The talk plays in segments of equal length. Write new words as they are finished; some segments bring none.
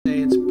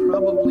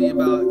probably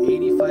about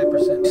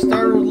 85%.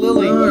 Start with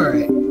Lily.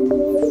 Alright.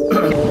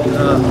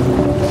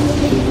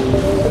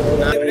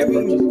 I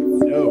mean,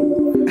 no.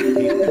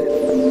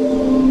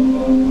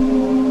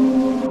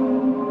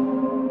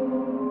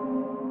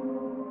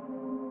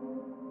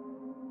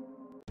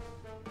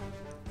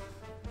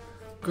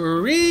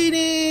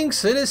 Greetings,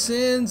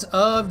 citizens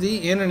of the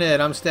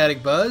internet. I'm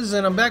Static Buzz,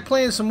 and I'm back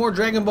playing some more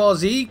Dragon Ball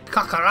Z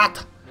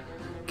Kakarot,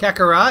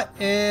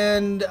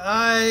 and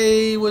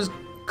I was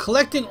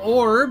collecting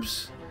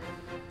orbs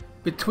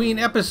between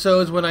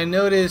episodes when I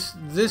noticed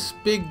this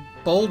big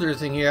boulder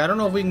thing here. I don't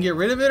know if we can get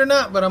rid of it or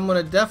not, but I'm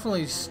gonna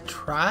definitely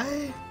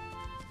try.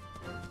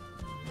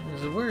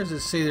 Where does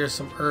it say there's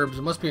some herbs?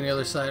 It must be on the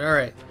other side.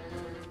 Alright,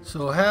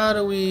 so how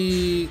do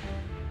we...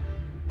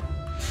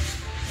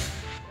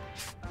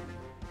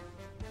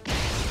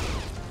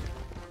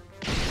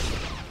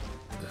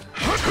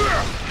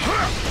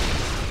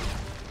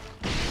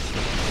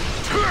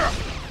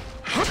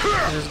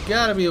 There's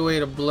gotta be a way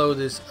to blow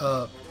this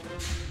up.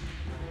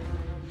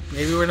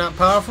 Maybe we're not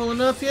powerful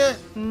enough yet?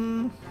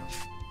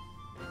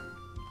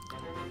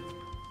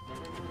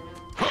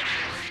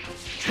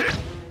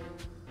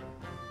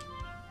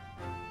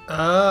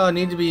 Oh, I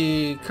need to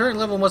be... Current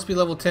level must be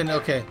level 10.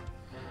 Okay.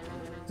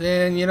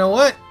 Then, you know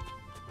what?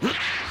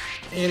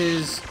 It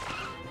is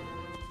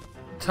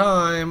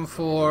time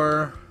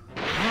for...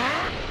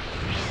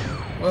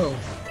 Whoa.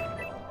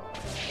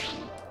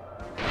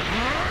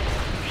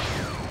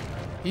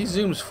 He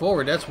zooms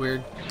forward, that's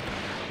weird.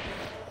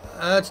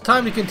 It's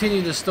time to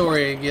continue the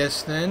story, I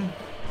guess, then.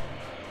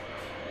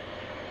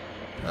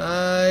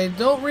 I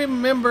don't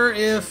remember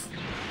if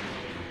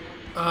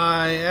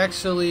I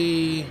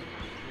actually...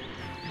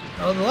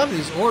 Oh, a lot of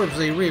these orbs,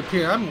 they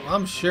reappear.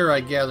 I'm sure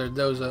I gathered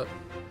those up.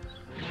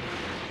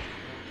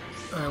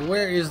 Alright,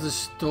 where is the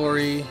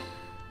story?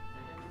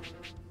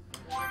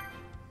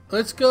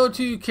 Let's go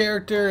to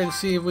character and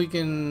see if we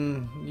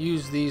can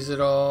use these at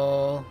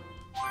all.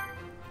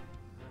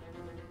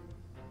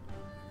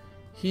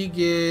 He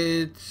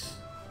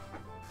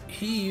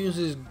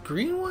uses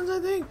green ones, I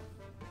think.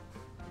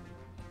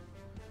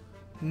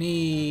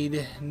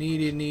 Needed.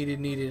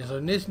 So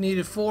this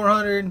needed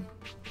 400.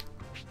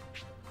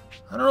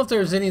 I don't know if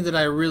there's any that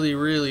I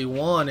really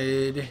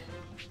wanted.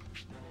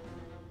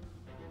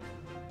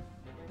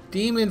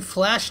 Demon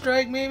Flash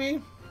Strike,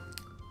 maybe?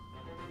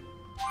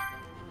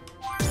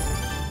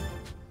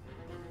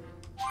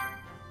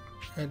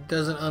 It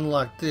doesn't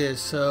unlock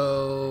this,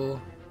 so...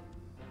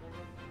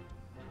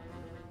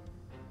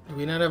 Do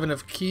we not have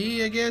enough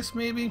key, I guess,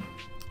 maybe?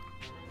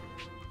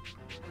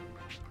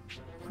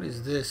 What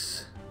is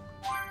this?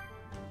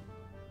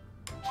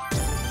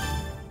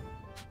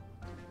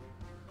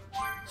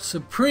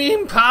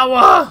 Supreme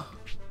power!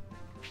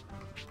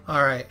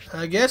 Alright,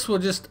 I guess we'll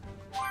just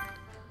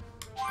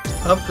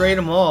upgrade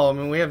them all. I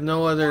mean, we have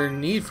no other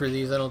need for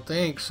these, I don't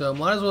think, so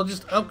might as well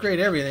just upgrade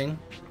everything.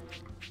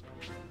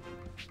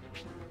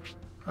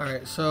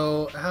 Alright,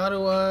 so how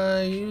do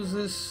I use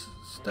this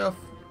stuff?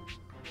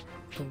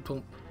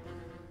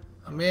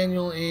 A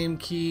manual aim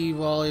key,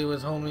 volley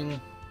with homing.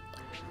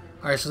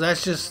 Alright, so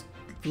that's just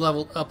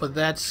leveled up with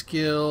that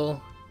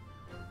skill.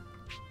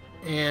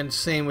 And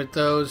same with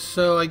those.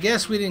 So I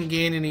guess we didn't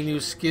gain any new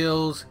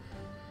skills.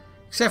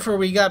 Except for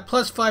we got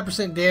plus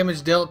 5%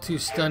 damage dealt to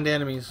stunned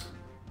enemies.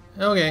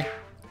 Okay.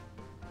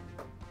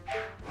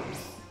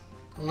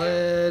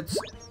 Let's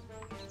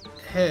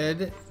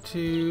head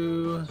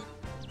to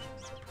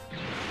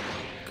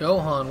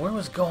Gohan. Where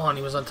was Gohan?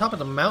 He was on top of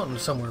the mountain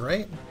somewhere,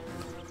 right?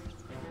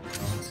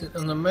 Is it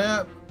on the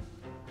map?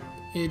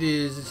 It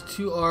is. It's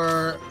to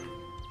our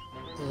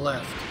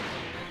left.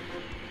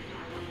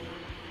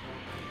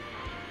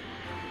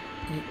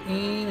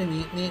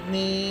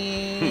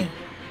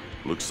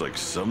 Looks like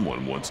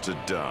someone wants to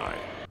die.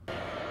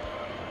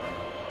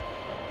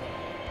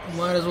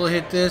 Might as well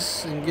hit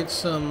this and get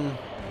some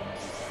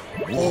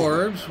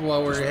orbs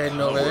while we're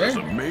heading over there. That's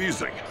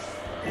amazing.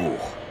 Ooh,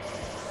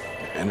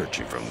 the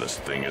energy from this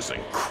thing is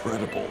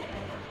incredible.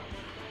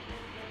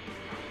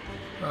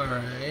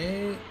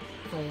 Alright.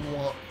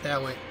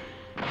 That way.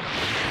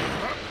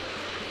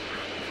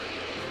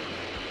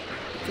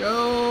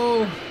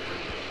 Go!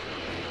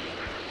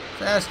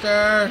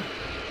 Faster!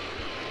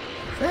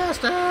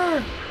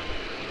 Faster!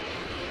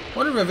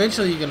 Wonder if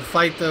eventually you can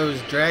fight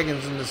those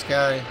dragons in the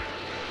sky.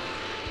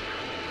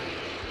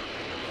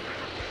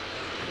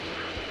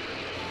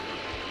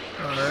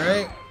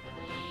 Alright.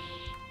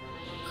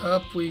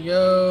 Up we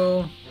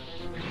go.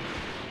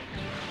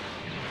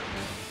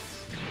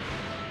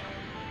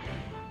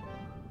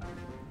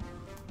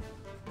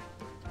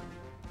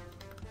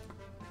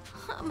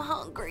 I'm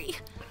hungry.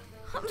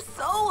 I'm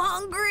so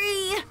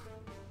hungry.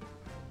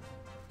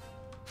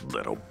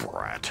 Little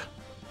brat.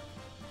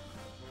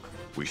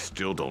 We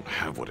still don't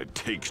have what it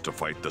takes to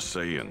fight the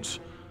Saiyans.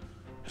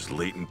 His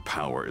latent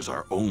power is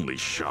our only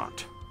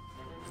shot.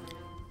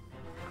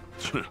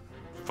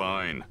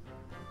 Fine.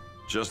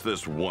 Just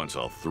this once,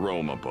 I'll throw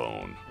him a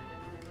bone.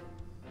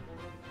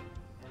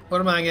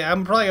 What am I gonna...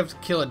 I'm probably gonna have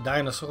to kill a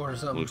dinosaur or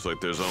something. Looks like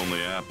there's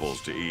only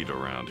apples to eat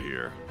around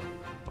here.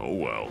 Oh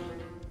well.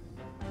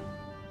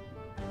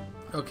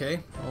 Okay,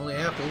 only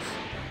apples.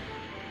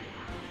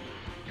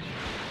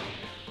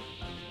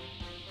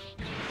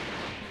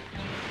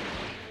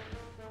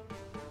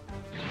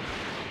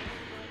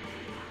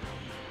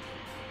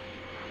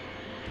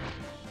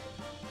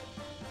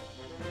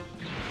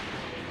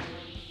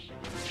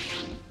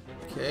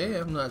 Okay,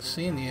 I'm not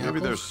seeing the apples.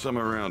 Maybe there's some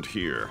around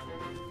here.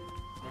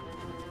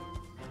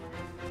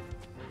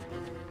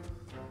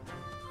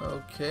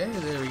 Okay,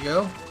 there we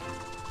go.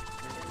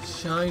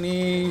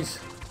 Shinies.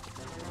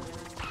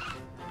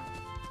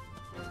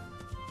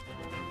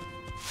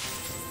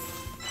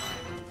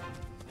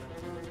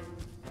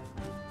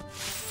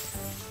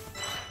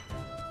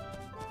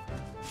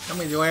 How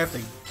many do I have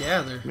to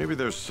gather? Maybe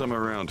there's some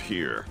around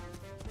here.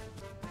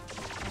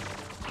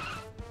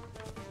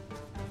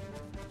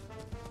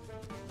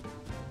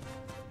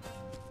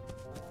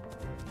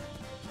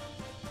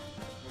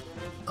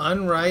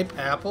 Unripe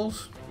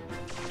apples?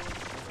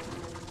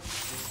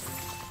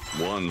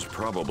 One's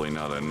probably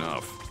not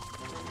enough.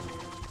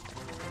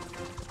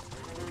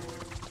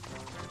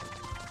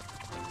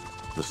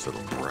 This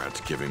little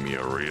brat's giving me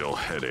a real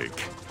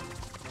headache.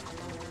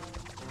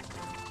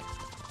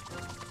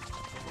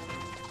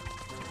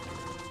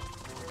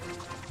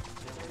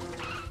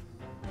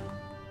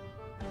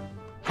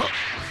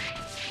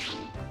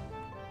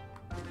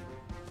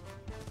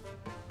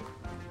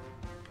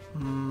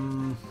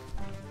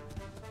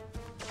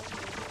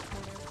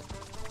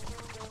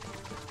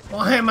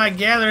 Why am I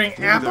gathering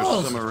Maybe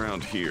apples? there's some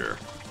around here.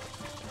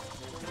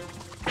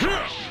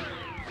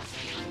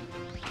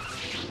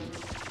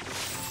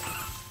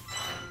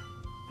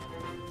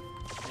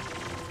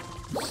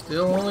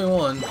 Still only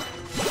one.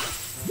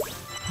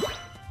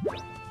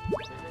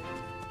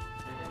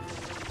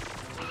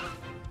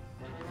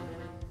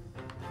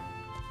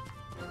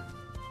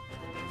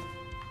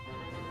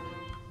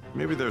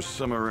 Maybe there's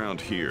some around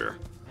here.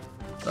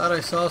 Thought I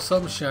saw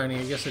something shiny.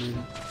 I guess I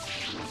didn't.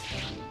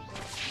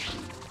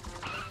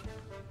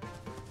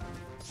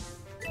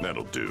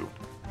 That'll do.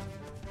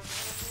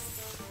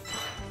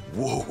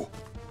 Whoa!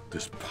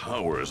 This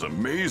power is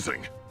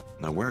amazing!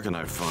 Now where can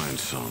I find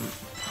some?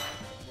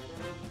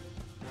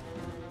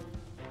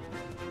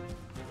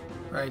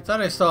 Right, thought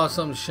I saw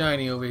something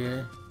shiny over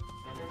here.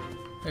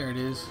 There it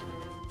is.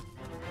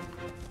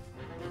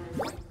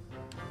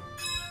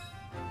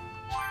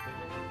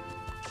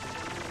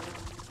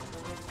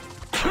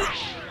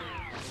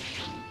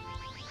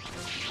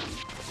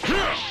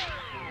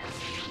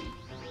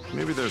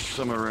 Maybe there's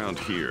some around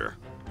here.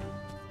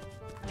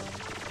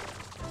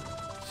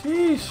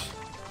 Sheesh.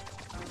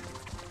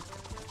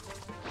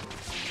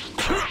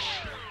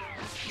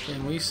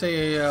 Can we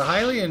say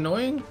highly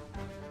annoying?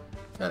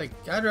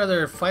 I'd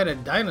rather fight a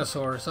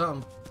dinosaur or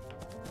something.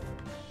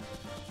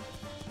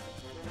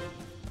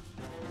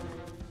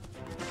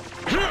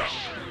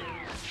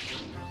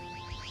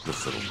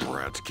 This little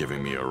brat's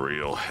giving me a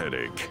real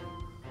headache.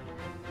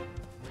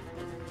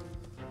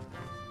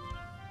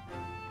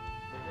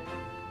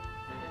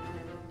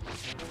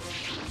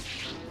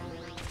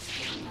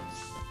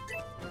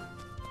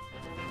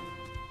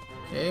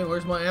 Okay,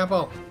 where's my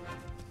apple?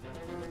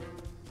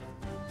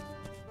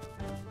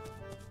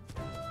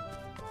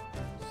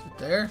 Is it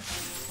there?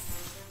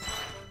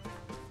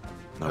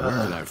 Now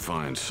where can I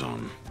find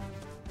some?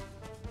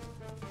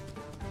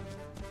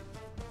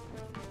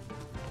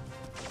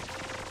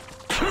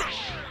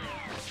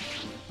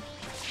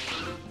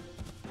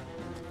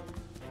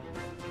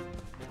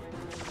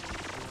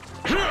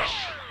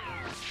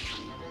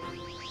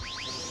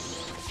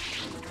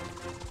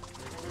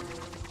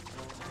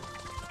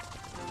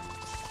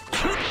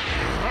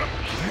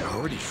 I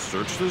already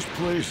searched this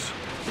place.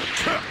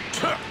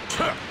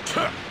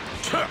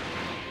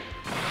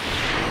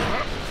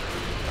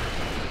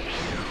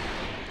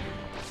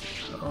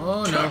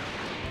 Oh no.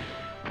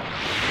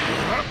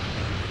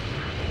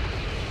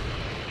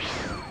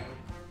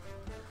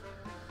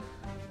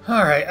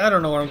 Alright, I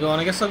don't know where I'm going.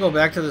 I guess I'll go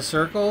back to the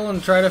circle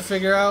and try to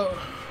figure out.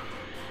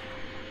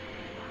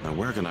 Now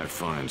where can I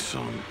find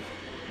some?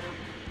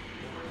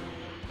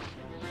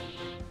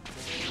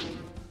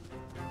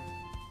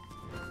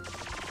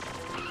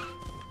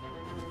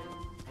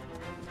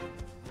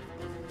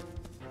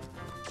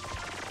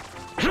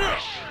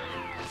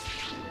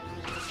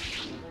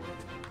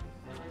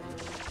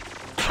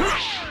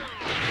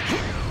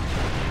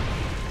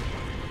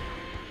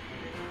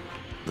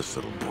 This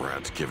little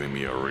brat's giving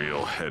me a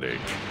real headache.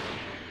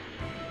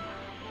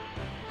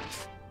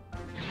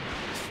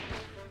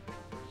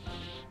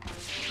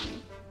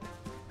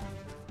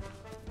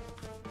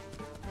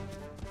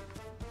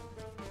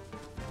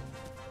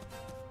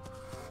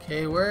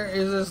 Okay, where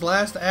is this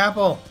last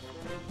apple?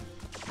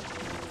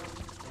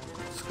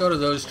 Let's go to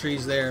those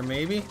trees there,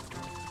 maybe.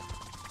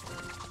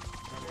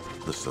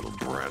 This little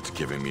brat's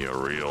giving me a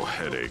real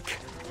headache.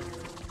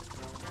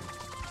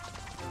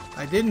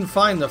 I didn't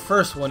find the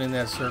first one in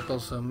that circle,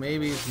 so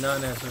maybe it's not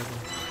in that circle.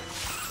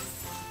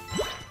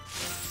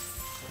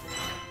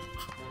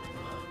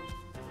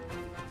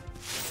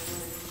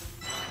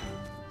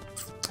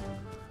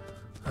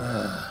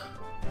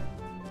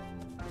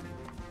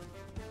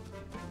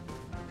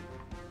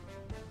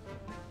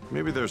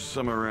 Maybe there's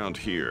some around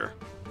here.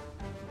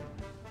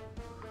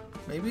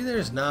 Maybe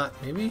there's not.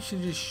 Maybe you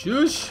should just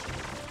shush.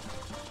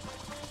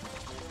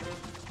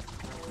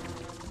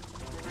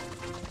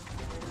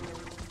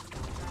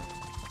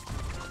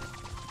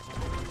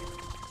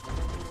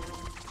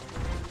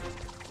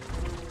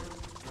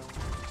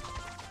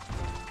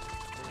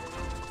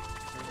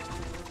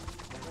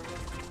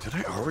 Did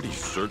I already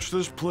search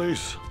this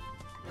place?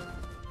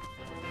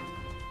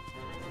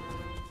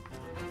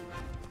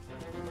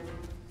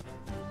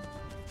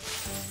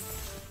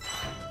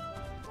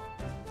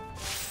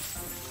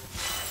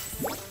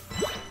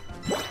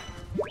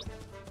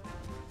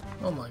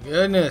 Oh my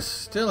goodness,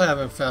 still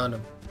haven't found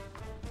him.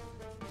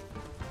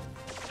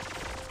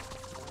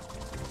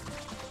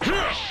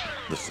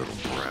 This little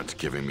brat's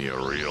giving me a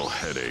real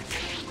headache.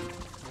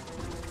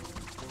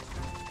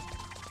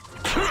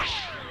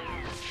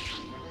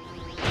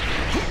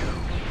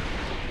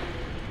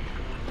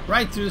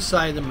 Right through the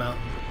side of the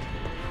mountain.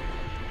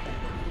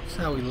 That's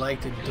how we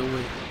like to do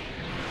it.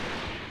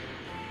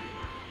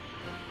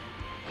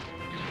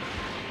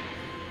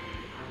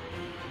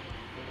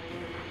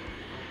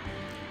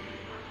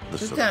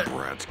 This Is little that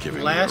brat's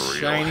giving last me a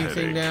real shiny headache.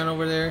 thing down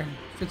over there?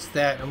 If it's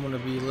that, I'm gonna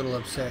be a little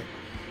upset.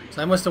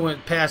 So I must have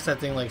went past that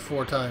thing like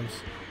 4 times.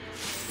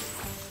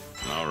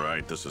 All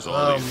right, this is all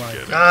Oh he's my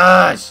getting.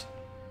 gosh!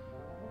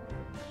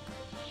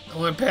 I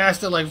went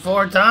past it like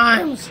 4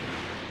 times!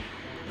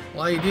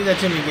 Why you do that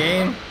to me,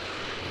 game?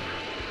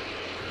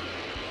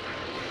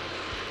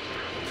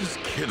 This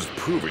kid's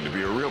proving to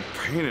be a real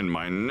pain in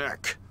my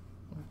neck.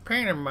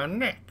 Pain in my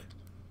neck.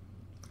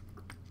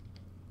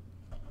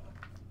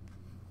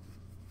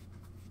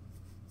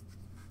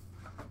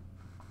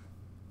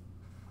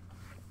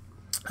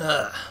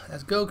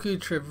 As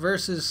Goku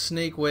traverses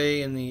Snake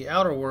Way in the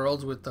outer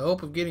worlds with the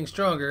hope of getting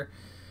stronger,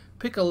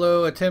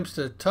 Piccolo attempts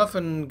to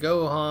toughen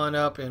Gohan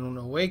up and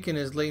awaken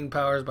his latent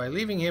powers by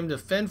leaving him to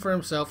fend for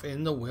himself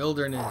in the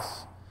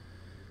wilderness.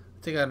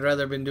 I think I'd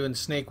rather have been doing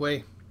Snake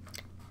Way.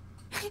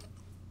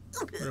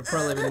 Would have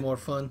probably been more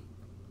fun.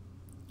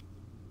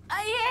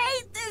 I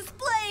hate this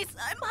place.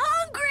 I'm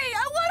hungry.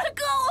 I want to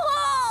go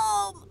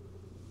home.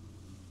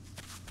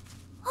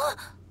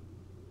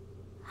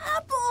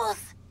 Apples.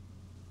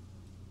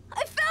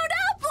 I found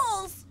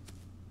apples.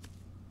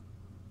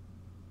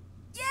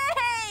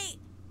 Yay.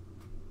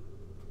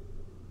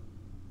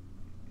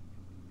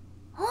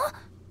 Huh?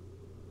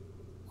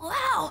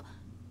 Wow.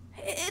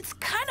 It's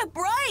kind of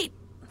bright.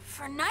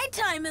 For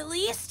nighttime, at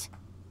least.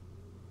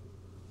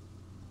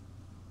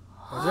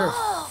 Was there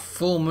a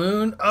full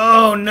moon?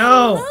 Oh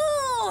no!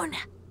 Moon!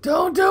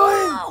 Don't do it!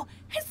 Wow!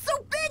 It's so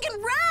big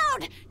and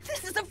round!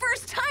 This is the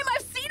first time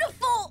I've seen a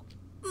full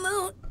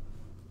moon.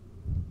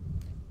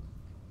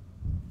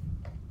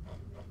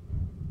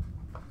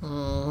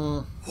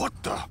 What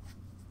the?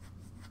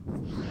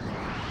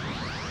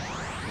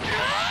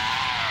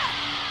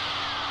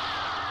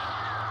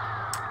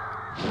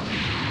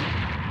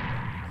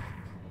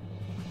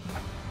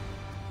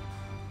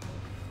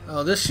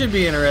 Oh, this should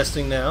be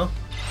interesting now.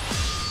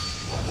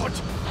 What?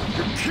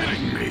 You're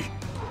kidding me!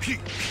 He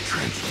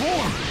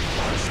transformed!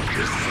 So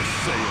this is a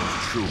Saiyan's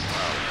true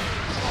power.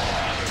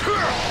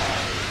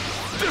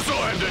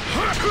 This'll end it!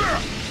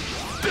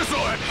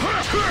 This'll end it!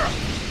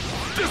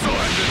 This'll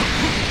end it!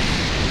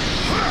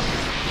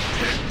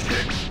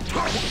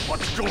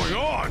 What's going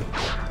on?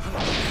 How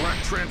did the brat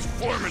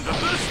transform into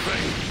this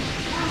thing?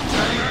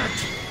 Damn it!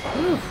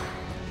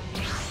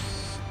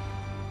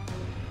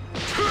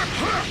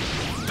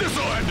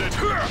 This'll end it!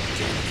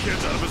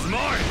 Kid's out of his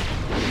mind!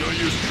 No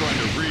use trying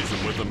to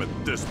reason with him at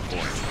this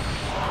point.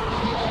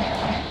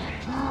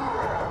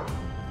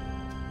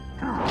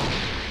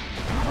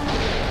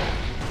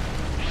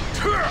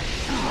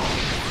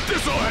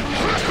 This'll end!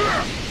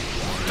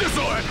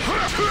 This'll end!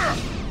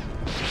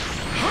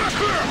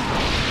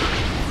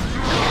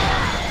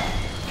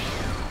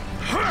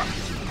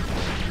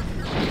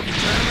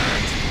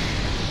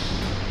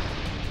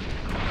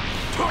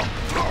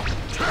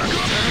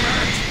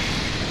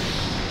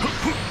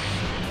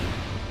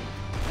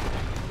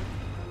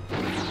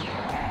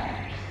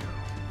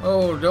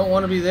 Oh, don't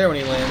want to be there when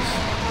he lands.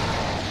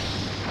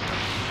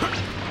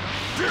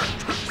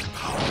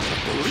 Power's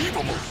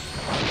unbelievable!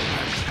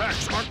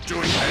 Attacks aren't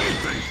doing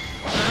anything!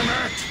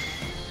 Damn it!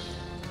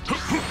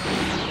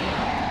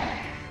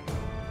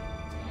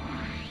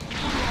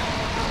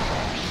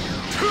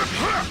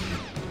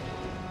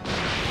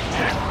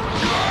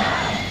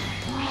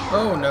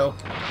 Oh no.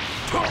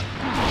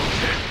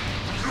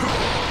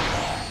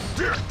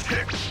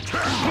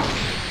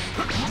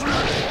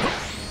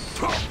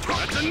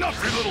 That's enough,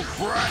 you little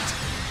brat!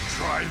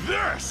 Try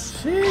this!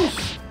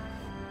 Sheesh.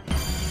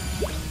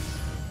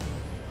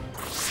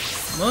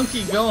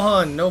 Monkey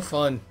Gohan, no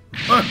fun.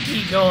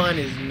 Monkey Gohan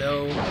is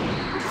no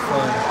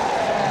fun.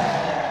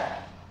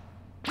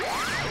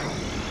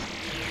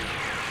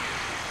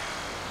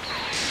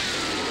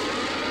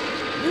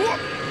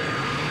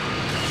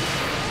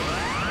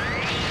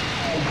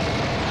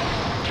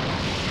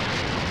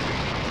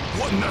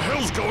 What in the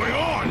hell's going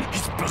on?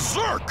 He's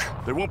berserk!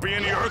 There won't be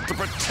any Earth to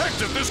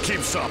protect if this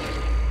keeps up!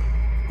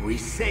 We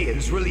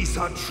Saiyans release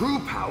our true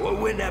power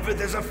whenever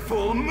there's a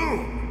full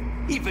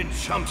moon. Even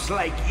chumps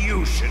like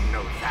you should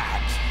know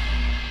that.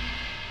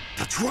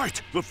 That's right,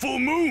 the full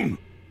moon!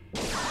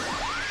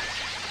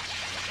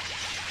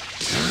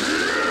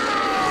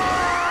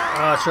 Oh,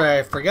 that's right,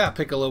 I forgot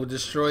Piccolo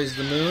destroys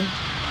the moon.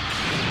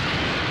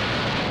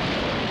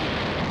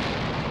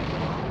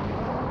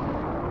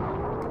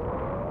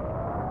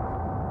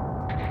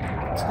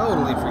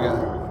 Totally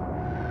forgot.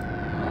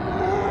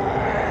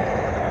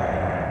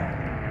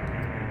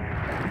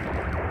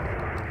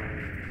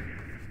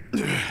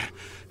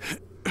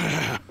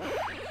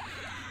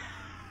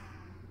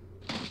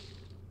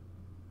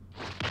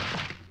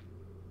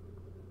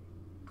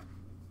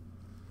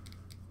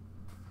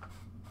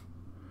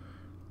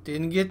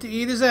 Didn't get to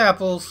eat his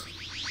apples.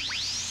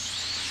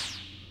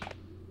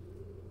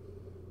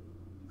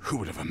 Who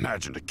would have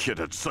imagined a kid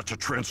had such a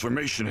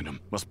transformation in him?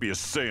 Must be a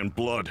Saiyan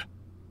blood.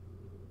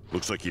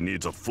 Looks like he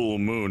needs a full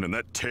moon and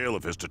that tail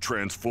of his to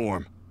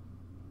transform.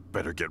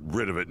 Better get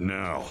rid of it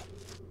now.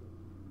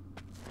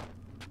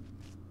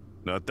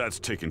 Now that that's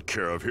taken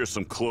care of, here's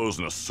some clothes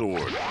and a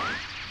sword.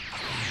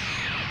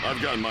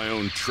 I've got my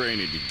own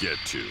training to get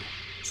to,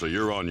 so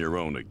you're on your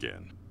own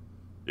again.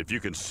 If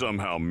you can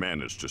somehow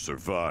manage to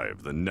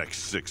survive the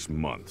next 6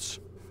 months,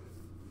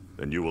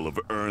 then you will have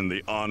earned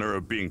the honor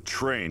of being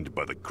trained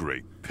by the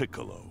great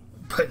Piccolo.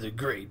 By the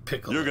great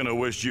Piccolo. You're gonna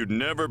wish you'd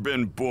never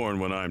been born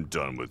when I'm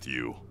done with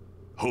you.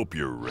 Hope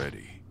you're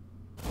ready.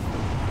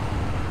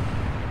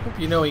 Hope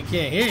you know he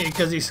can't hear you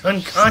because he's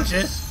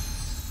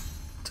unconscious.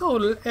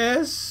 Total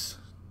S.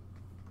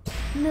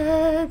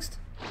 Next.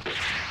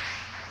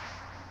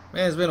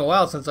 Man, it's been a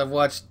while since I've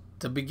watched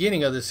the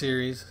beginning of the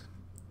series.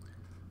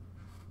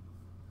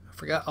 I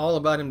forgot all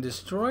about him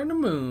destroying the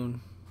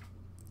moon.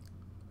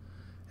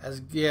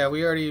 Yeah,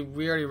 we already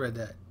read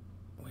that.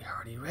 We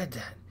already read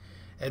that.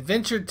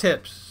 Adventure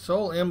tips.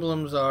 Soul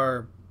emblems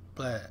are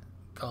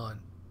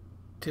gone.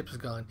 Tips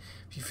gone.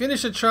 If you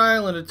finish a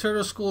trial in a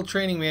Turtle School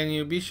training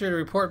manual, be sure to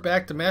report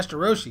back to Master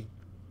Roshi.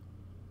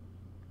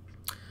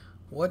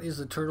 What is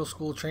the Turtle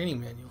School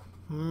training manual?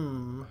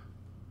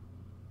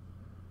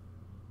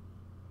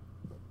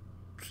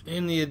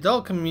 In the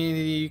adult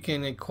community, you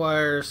can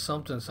acquire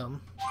something.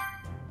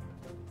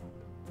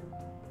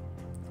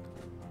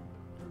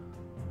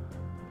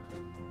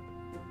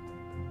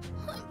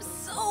 I'm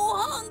so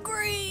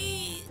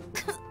hungry.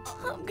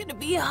 I'm gonna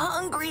be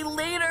hungry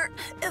later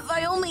if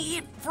I only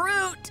eat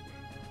fruit.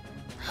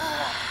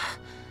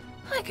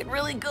 I could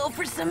really go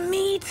for some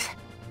meat.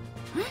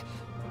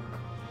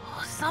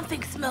 Oh,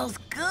 something smells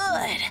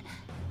good.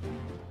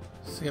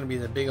 This is gonna be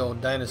the big old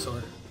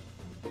dinosaur.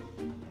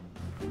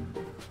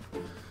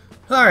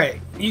 All right,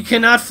 you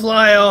cannot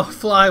fly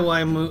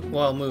while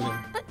moving.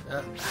 How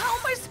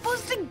am I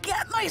supposed to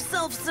get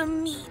myself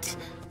some meat?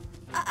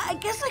 I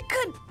guess I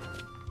could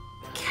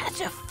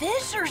catch a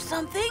fish or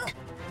something.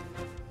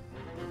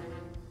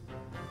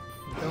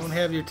 Don't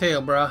have your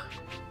tail, brah.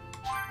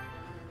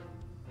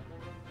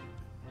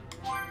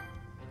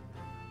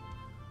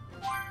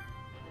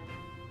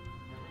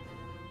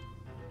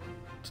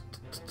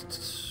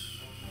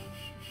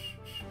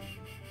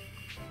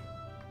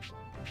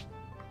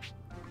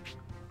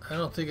 I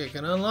don't think I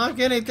can unlock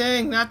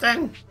anything.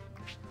 Nothing.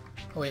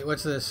 Oh, wait,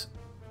 what's this?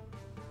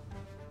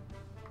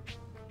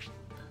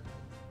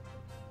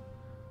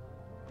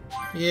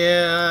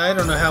 Yeah, I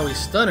don't know how we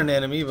stun an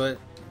enemy, but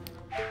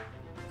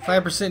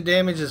 5%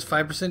 damage is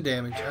 5%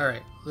 damage.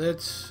 Alright,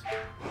 let's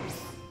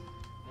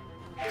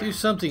do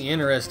something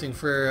interesting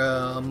for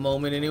a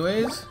moment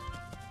anyways.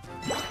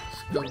 Let's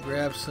go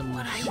grab some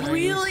What shinies. I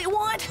really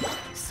want?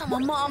 Some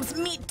of Mom's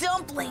meat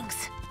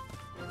dumplings.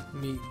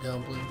 Meat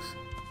dumplings.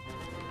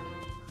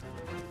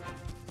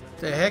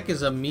 The heck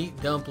is a meat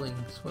dumpling?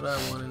 That's what I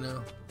want to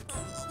know.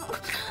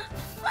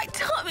 My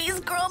tummy's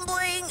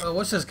grumbling. Oh,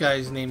 what's this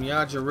guy's name?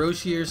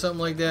 Yajiroshi or something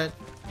like that?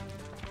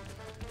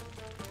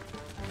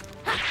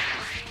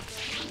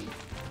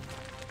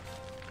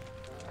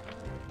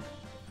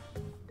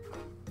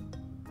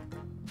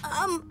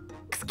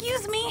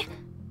 Excuse me?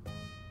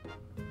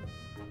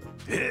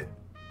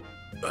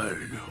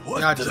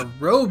 What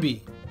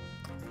Yajirobe.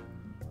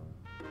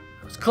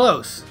 That was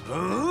close.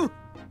 Huh?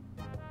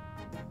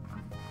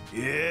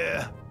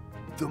 Yeah.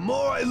 The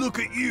more I look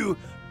at you,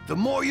 the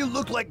more you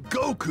look like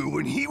Goku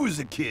when he was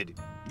a kid.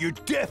 You're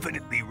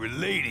definitely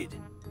related.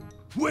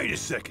 Wait a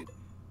second.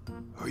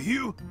 Are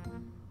you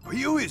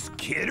his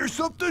kid or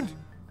something?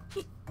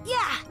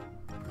 Yeah.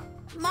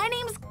 My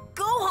name's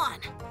Gohan.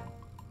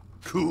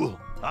 Cool.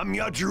 I'm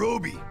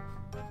Yajirobe.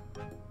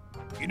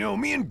 You know,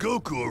 me and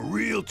Goku are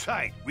real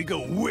tight. We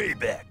go way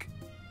back.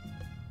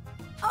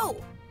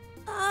 Oh,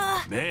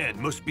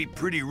 Man, must be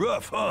pretty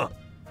rough, huh?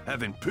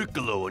 Having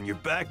Piccolo on your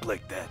back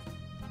like that.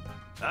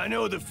 I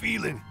know the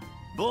feeling.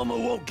 Bulma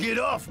won't get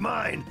off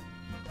mine.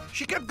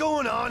 She kept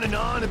going on and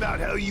on about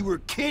how you were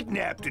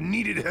kidnapped and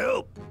needed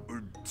help,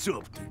 or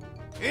something.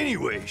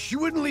 Anyway, she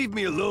wouldn't leave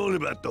me alone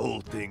about the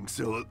whole thing,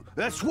 so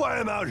that's why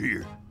I'm out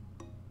here.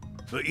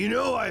 But you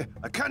know, I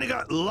kinda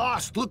got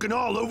lost looking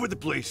all over the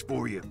place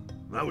for you.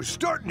 I was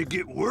starting to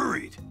get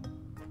worried.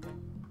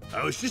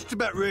 I was just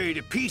about ready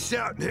to peace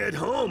out and head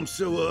home,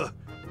 so,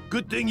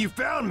 good thing you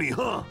found me,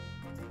 huh?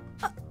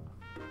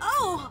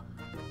 Oh!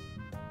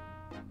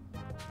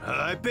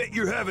 I bet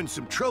you're having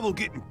some trouble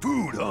getting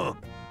food, huh?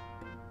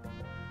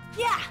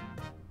 Yeah.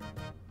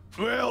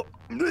 Well,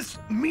 this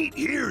meat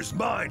here's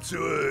mine,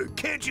 so,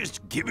 can't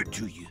just give it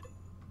to you.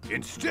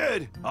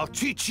 Instead, I'll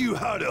teach you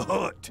how to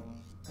hunt.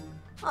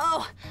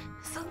 Oh,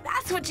 so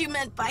that's what you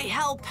meant by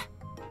help.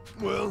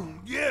 Well,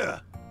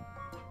 yeah.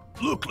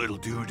 Look, little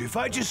dude, if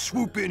I just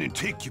swoop in and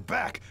take you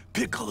back,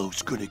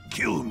 Piccolo's gonna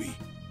kill me.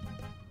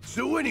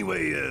 So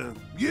anyway,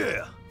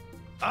 yeah.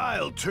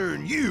 I'll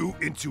turn you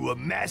into a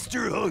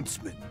master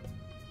huntsman.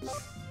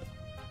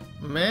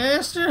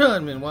 Master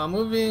Huntman. While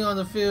moving on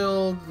the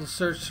field,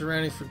 search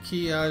surroundings for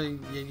key.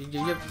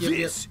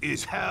 This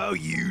is how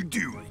you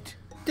do it.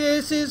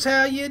 This is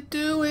how you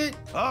do it.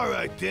 All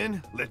right,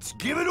 then. Let's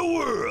give it a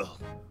whirl.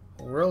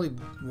 Whirly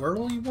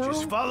whirl?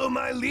 Just follow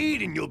my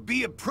lead and you'll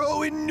be a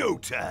pro in no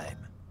time.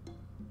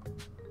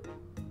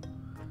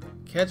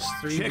 Catch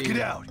 3 Check deer. it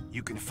out.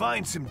 You can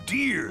find some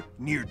deer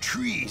near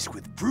trees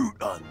with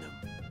fruit on them.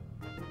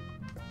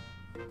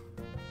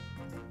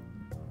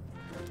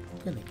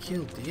 Gonna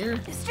kill deer?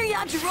 Mr.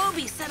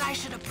 Yajirobe said I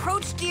should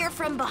approach deer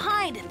from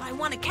behind if I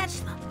want to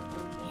catch them.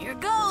 Here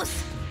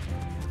goes.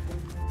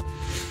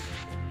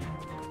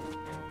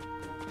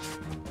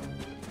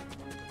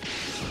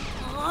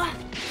 Aw,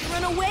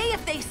 run away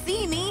if they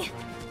see me.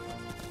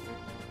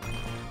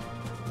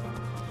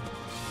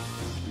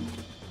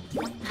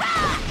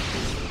 Ha!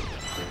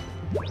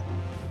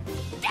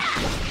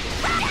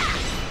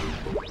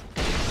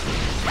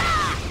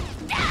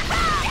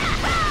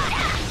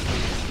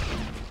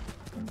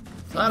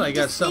 Thought I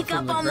got Sneak something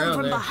from up the on them ground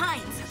from there.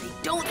 behind so they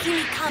don't see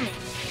me coming.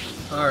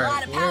 A Alright,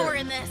 lot of power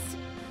in this.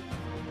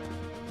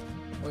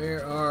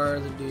 where are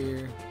the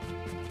deer?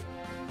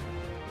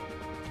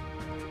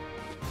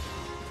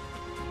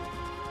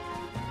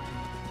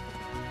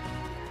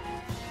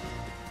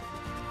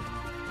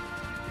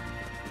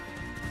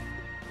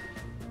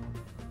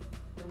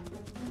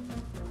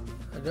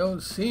 I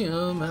don't see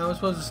him. How am I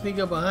supposed to sneak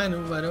up behind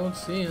him if I don't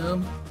see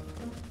him?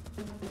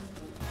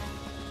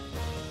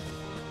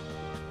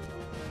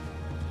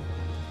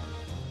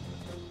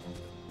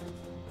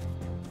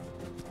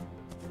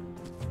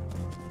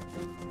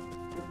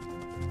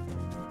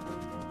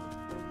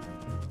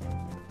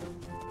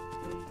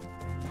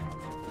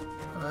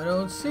 I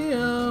don't see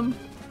him.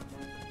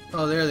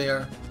 Oh, there they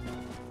are.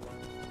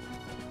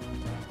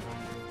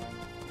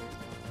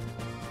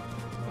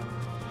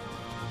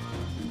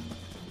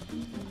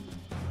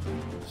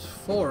 There's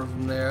 4 of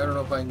them there. I don't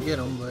know if I can get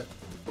them, but...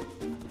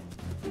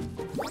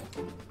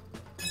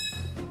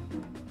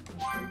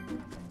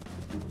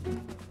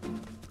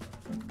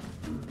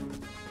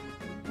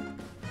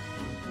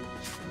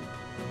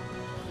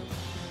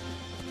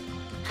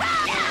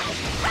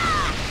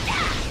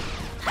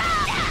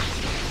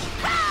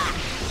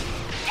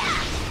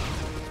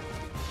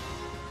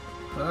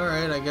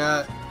 Alright, I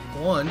got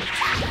 1.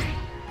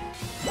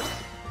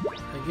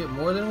 I get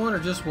more than 1 or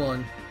just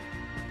 1?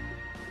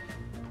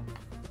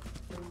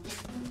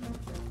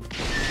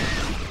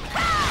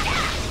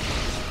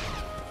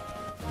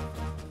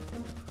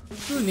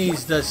 Who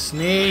needs to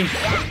sneak?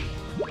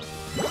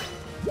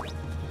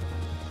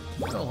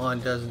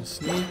 Gohan doesn't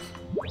sneak.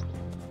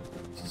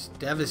 Just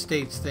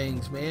devastates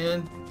things,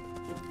 man.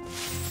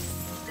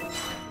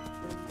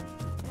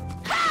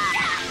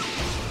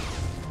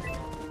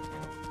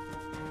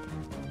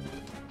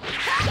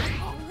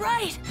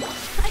 Right,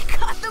 I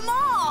got them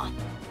all.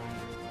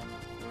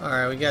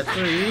 Alright, we got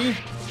 3.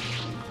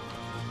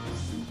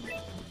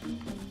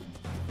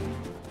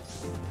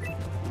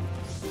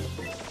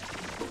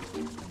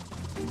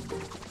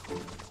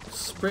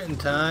 Sprinting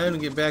time to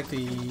get back to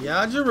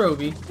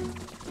Yajirobe.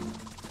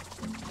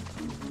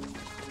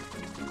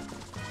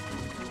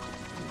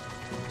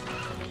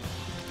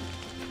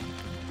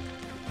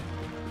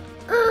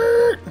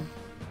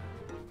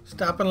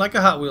 Stopping like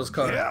a Hot Wheels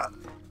car. Yeah,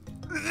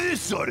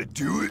 this ought to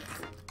do it.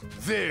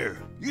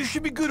 There, you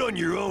should be good on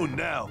your own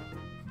now.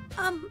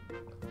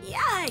 Yeah,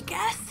 I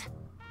guess.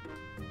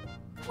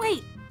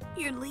 Wait,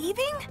 you're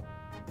leaving?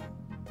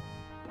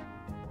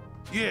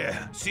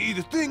 Yeah, see,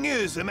 the thing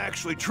is, I'm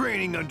actually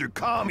training under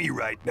Kami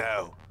right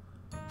now.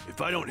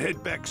 If I don't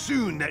head back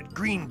soon, that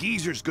green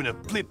geezer's gonna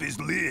flip his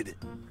lid.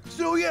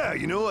 So yeah,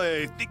 you know,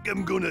 I think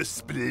I'm gonna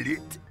split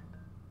it.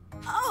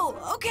 Oh,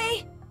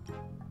 okay.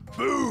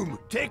 Boom!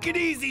 Take it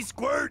easy,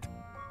 Squirt!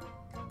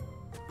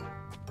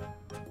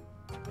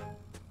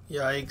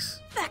 Yikes.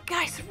 That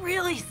guy's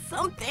really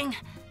something.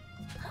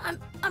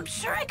 I'm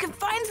sure I could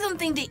find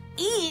something to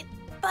eat,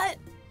 but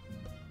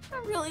I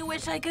really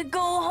wish I could go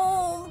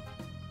home.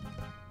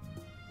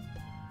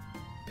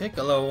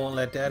 Piccolo won't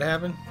let that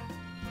happen.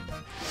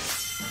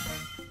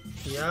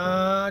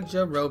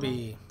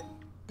 Yajirobe.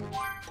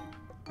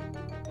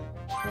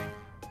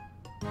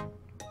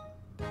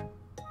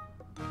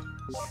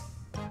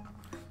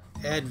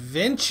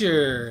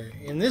 Adventure.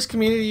 In this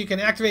community, you can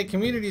activate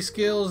community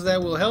skills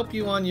that will help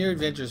you on your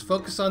adventures.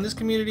 Focus on this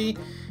community.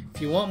 If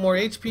if you want more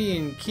HP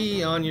and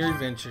Ki on your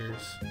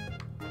adventures.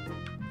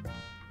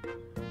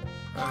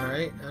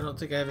 Alright, I don't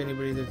think I have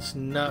anybody that's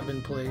not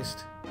been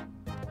placed.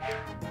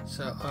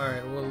 So,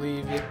 alright, we'll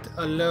leave it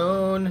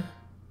alone.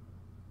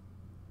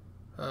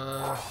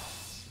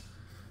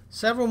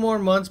 Several more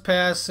months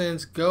passed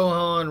since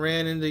Gohan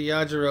ran into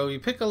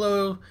Yajirobe.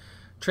 Piccolo,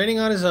 training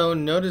on his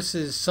own,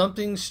 notices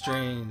something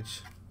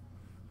strange.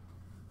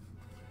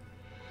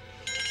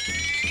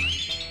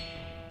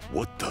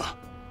 What the?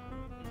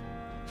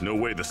 No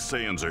way the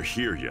Saiyans are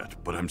here yet,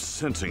 but I'm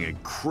sensing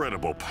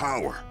incredible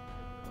power.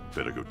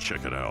 Better go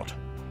check it out.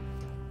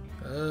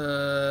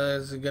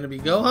 Is it gonna be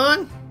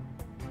Gohan?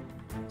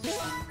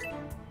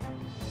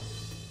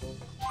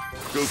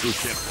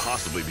 Goku can't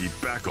possibly be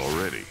back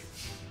already.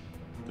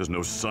 There's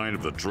no sign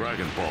of the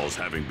Dragon Balls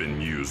having been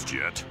used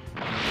yet.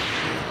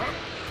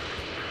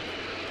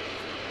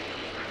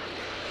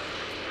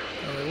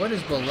 What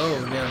is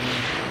below down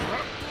here?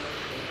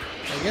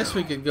 I guess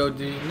we could go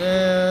do...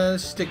 Nah,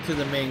 let's stick to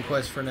the main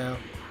quest for now.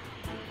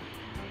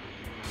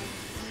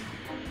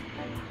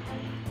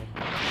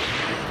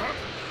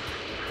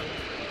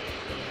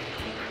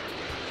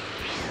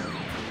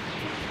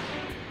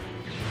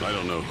 I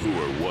don't know who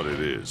or what it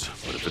is,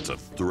 but if it's a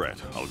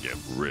threat, I'll get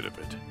rid of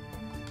it.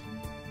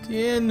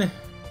 10.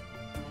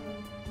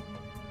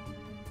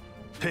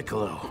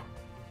 Piccolo.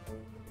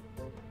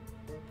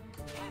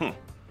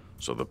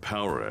 So the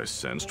power I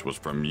sensed was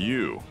from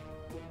you.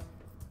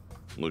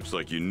 Looks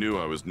like you knew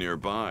I was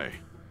nearby.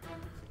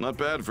 Not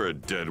bad for a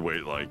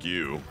deadweight like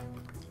you.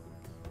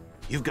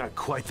 You've got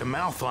quite the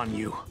mouth on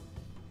you.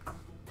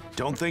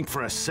 Don't think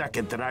for a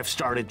second that I've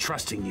started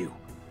trusting you.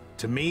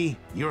 To me,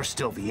 you're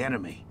still the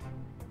enemy.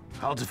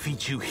 I'll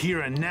defeat you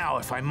here and now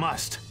if I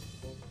must.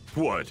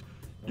 What?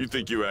 You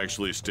think you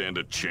actually stand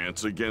a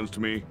chance against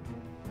me?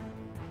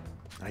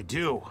 I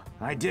do.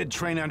 I did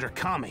train under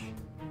Kami.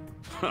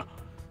 Huh.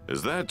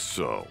 Is that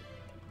so?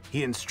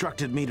 He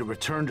instructed me to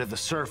return to the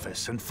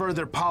surface and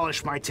further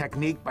polish my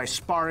technique by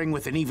sparring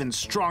with an even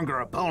stronger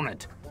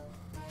opponent.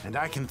 And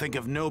I can think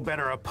of no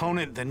better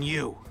opponent than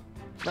you.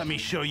 Let me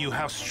show you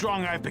how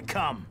strong I've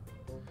become.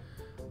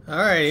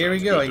 Alright, here we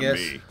go, I Sounds good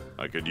guess. to me.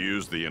 I could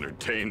use the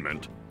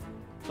entertainment.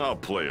 I'll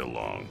play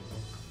along.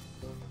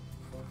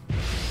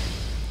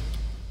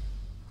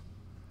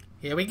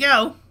 Here we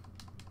go.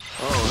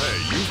 Oh,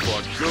 hey, you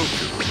fought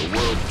Goku in the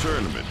World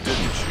Tournament,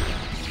 didn't you?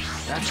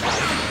 That's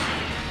right.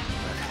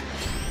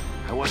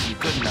 I wasn't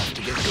good enough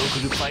to get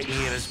Goku to fight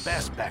me at his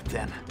best back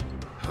then.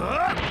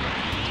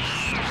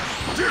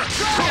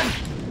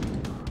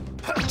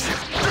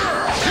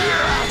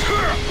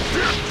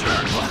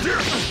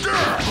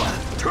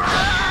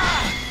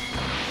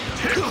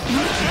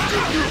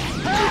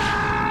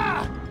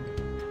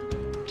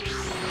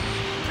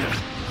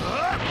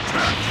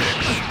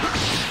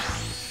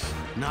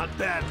 Not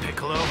bad,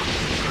 Piccolo.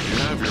 You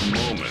have your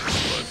moments,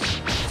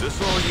 but is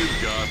this all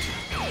you've got?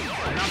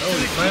 Oh,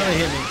 he finally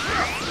hit me.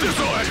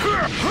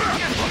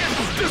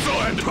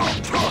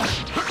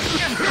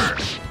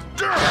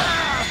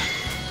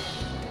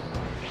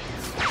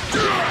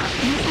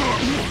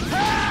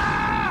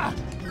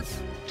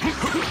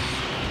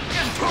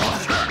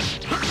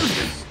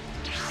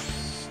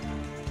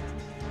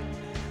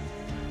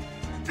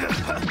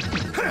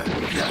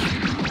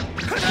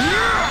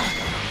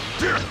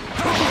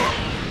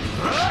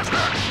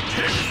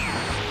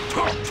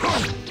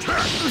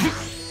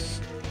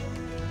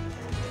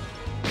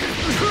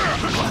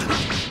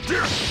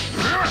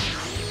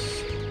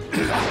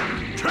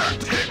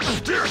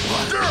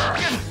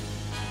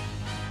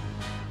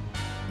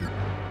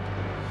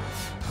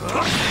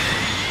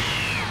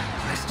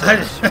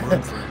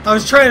 I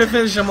was trying to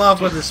finish him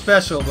off with a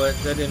special, but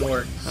that didn't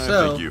work. I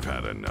So think you've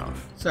had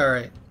enough. it's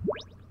alright.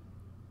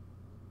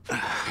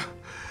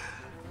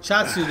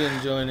 Chatsu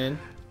didn't join in.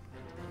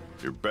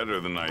 You're better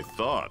than I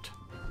thought.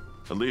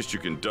 At least you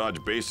can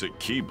dodge basic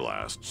ki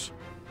blasts.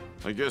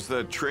 I guess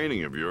that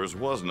training of yours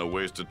wasn't a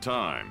waste of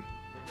time.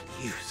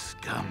 You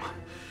scum.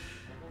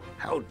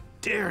 How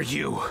dare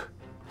you?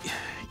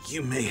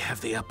 You may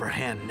have the upper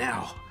hand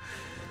now,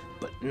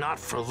 but not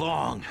for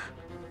long.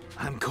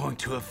 I'm going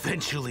to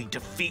eventually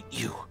defeat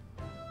you.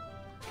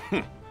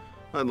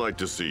 I'd like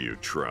to see you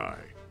try.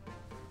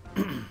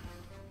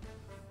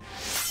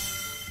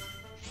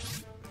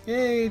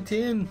 Yay,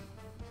 10.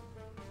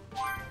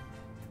 I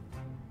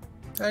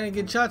didn't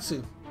get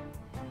Chatsu.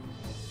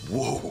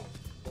 Whoa,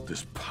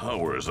 this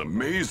power is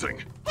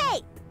amazing.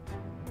 Hey!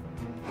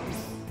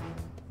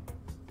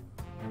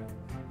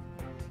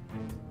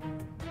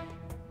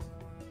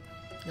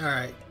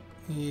 Alright.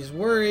 He's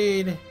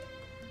worried.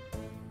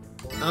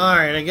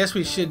 Alright, I guess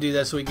we should do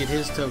that so we get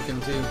his token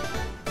too.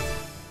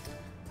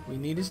 We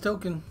need his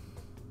token.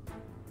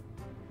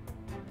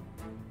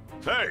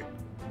 Hey!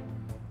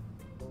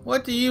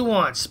 What do you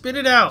want? Spit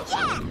it out!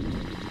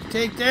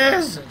 Take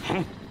this!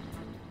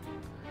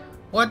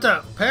 What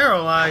the?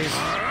 Paralyzed?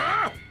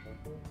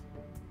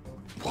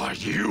 Why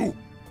you?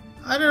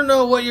 I don't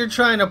know what you're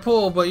trying to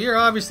pull, but you're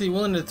obviously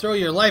willing to throw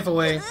your life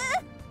away.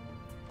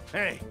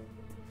 Hey,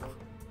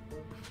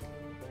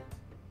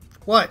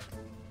 What?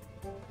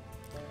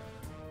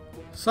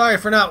 Sorry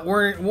for not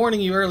warning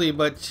you early,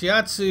 but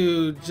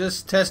Chiatsu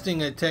just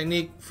testing a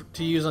technique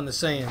to use on the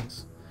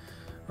Saiyans.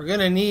 We're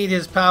gonna need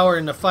his power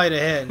in the fight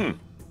ahead.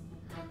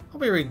 Don't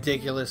be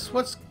ridiculous.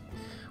 What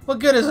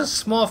good is a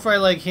small fry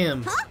like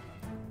him?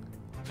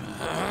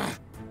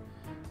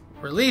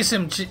 Release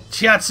him,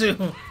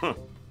 Chiatsu!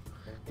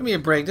 Give me a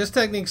break. This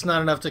technique's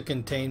not enough to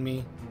contain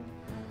me.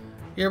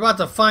 You're about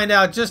to find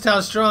out just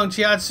how strong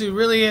Chiatsu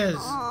really is.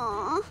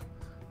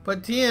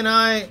 But T and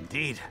I...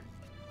 Indeed.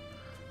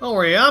 Don't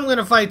worry, I'm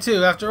gonna fight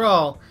too. After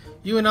all,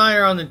 you and I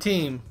are on the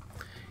team.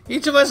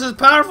 Each of us is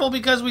powerful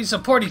because we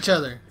support each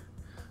other.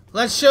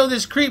 Let's show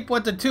this creep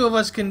what the two of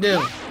us can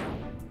do.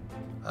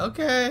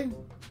 Okay.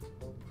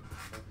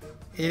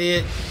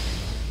 Idiot.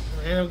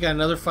 And we've got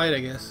another fight, I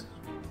guess.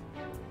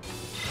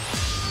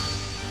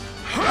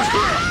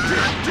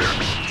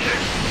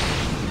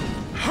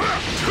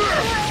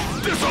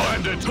 This'll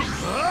end it!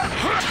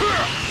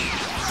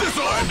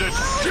 This'll end it!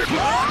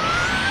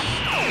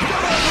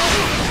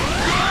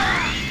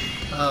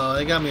 Oh,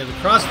 they got me with the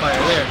crossfire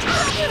there.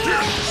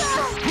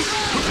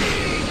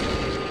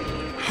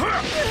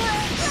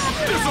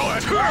 This'll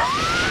end it!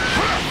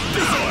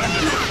 This'll end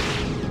it!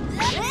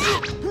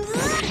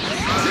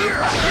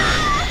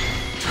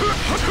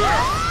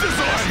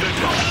 This'll end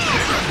it!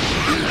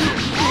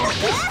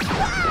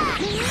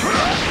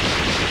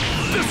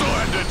 This'll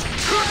end it!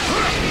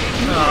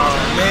 Oh,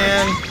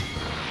 man.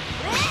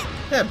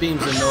 That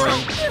beam's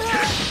annoying.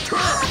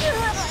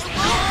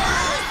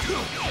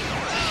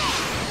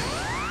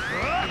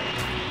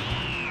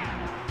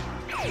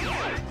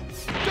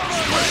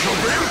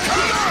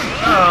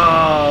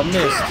 Oh,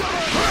 missed.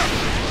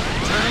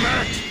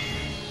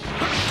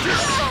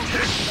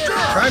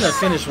 Trying to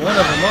finish one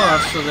of them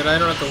off so that I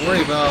don't have to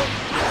worry about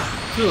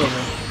two of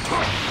them.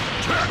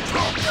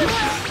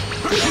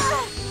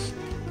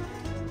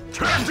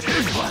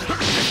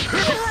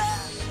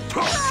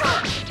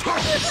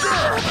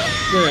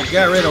 Good,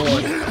 got rid of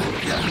one.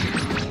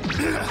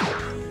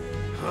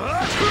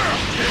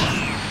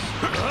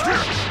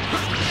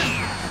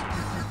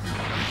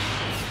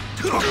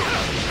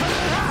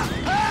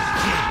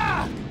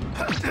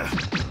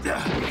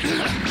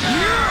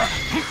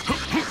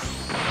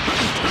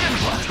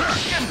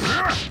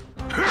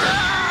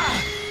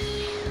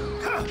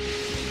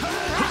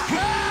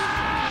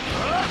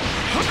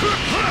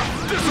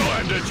 This'll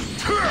end it!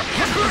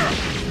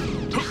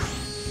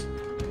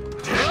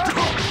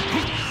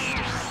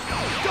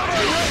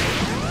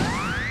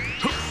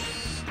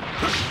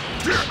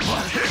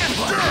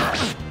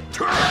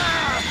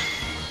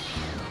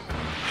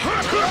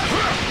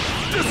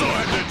 This'll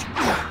end it!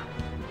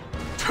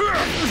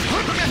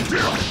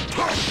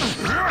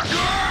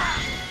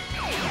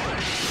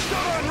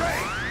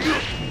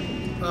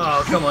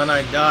 Oh, come on,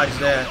 I dodged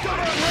that.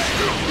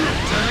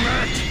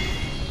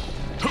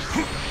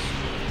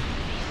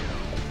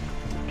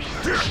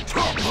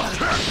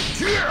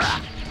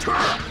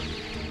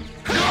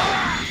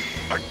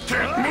 I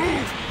can't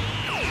move!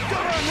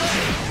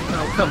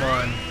 Oh, come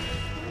on.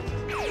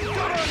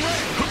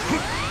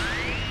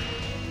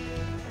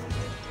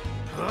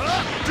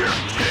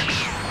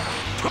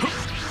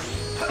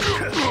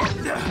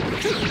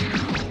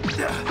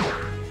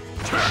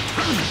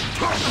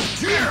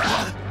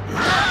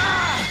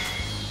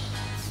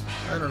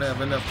 I don't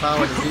have enough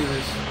power to do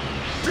this.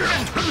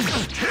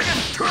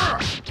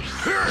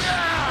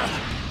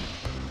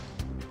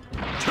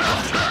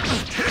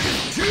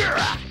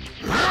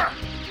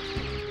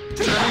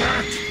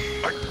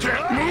 I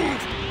can't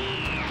move!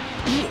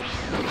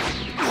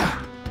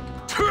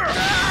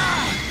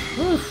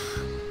 Oof.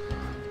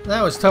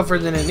 That was tougher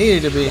than it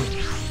needed to be.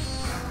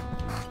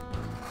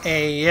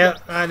 Hey,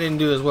 yep, I didn't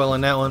do as well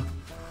on that one.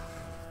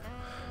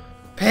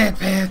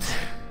 Pant.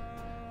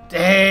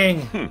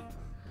 Dang.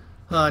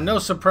 No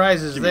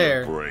surprises Give me a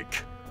there.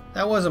 break.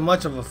 That wasn't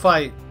much of a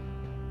fight.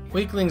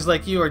 Weaklings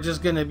like you are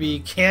just gonna be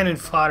cannon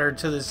fodder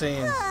to the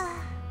Saiyans.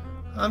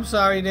 I'm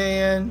sorry,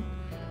 Dan.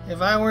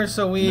 If I weren't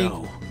so weak...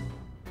 No.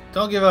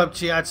 Don't give up,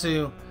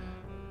 Chiatsu.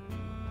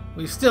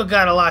 We've still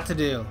got a lot to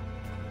do.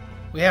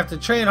 We have to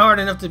train hard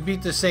enough to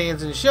beat the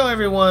Saiyans and show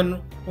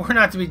everyone we're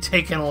not to be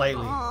taken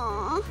lightly.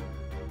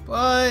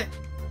 But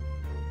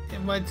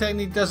if my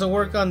technique doesn't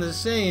work on the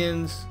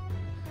Saiyans,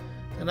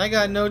 then I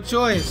got no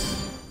choice.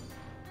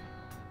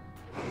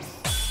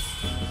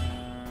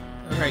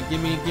 Alright,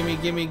 give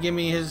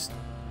me his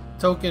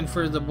token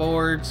for the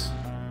boards.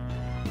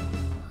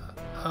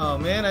 Oh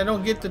man, I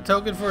don't get the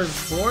token for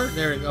his board?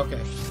 There we go,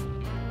 okay.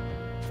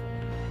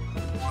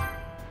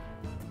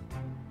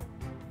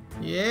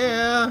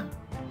 Yeah.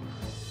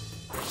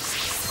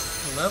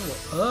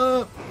 Level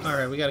up.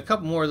 Alright, we got a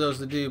couple more of those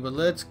to do, but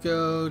let's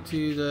go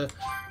to the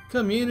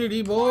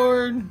community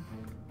board.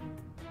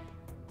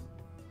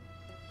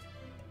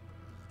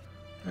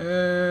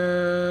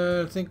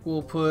 I think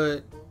we'll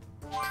put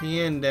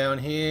Tien down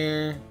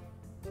here.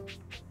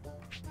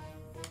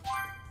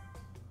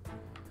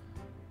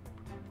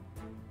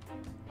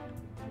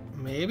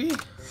 Maybe?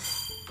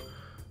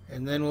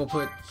 And then we'll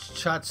put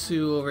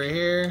Chatsu over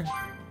here.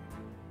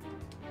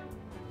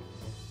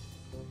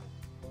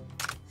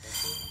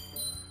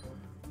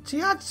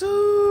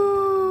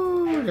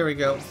 Chiatsu! There we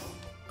go.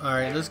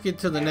 Alright, let's get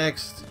to the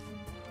next.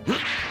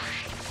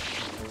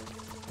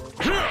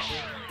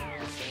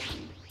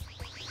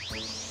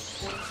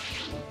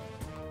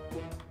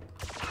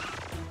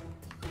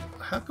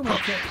 How come I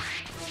can't...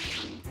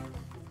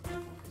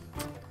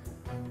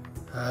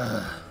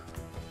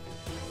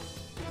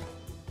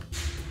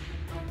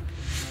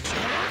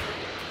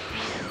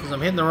 Because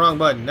I'm hitting the wrong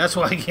button. That's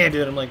why I can't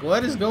do it. I'm like,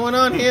 what is going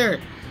on here?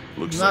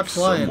 Looks I'm not like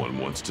flying. someone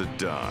wants to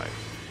die.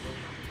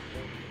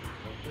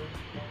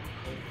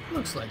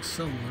 Looks like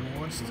someone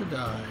wants to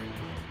die.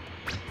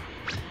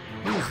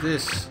 Who's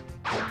this?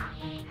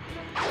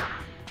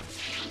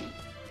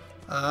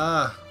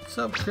 Ah, what's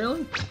up,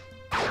 Krillin?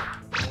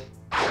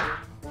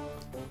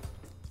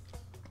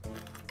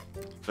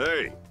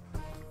 Hey!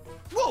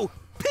 Whoa!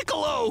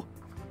 Piccolo!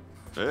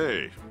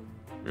 Hey!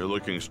 You're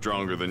looking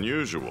stronger than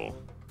usual.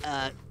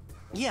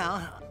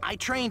 Yeah, I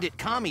trained at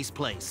Kami's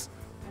place.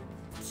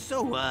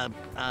 So,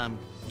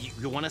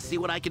 you want to see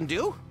what I can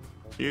do?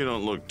 You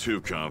don't look too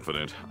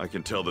confident. I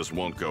can tell this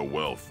won't go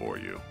well for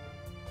you.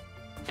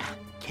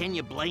 Can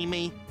you blame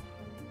me?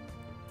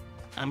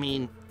 I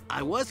mean,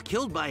 I was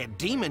killed by a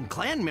demon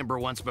clan member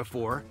once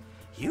before.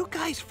 You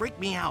guys freaked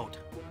me out.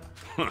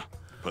 Huh,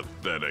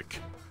 pathetic.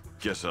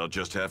 Guess I'll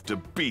just have to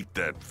beat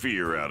that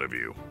fear out of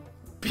you.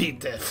 Beat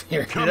that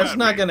fear. Come That's at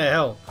not me. gonna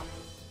help.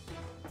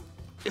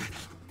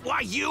 Why,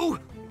 you?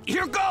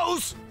 Here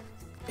goes!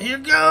 Here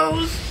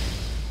goes!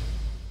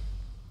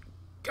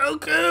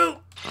 Goku!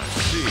 I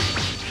see.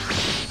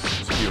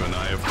 So you and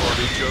I have fought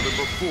each other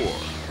before.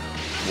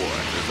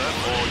 What, is that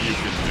all you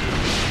can do?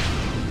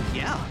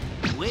 Yeah,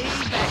 way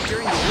back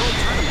during the World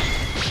Tournament.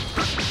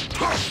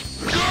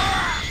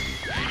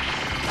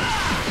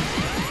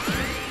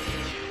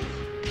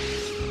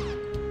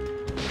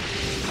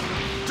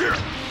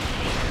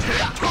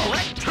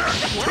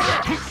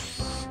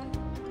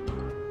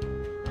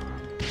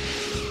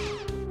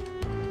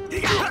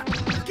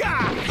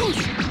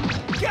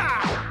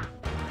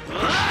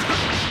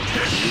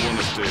 You want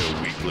to stay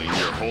a weakling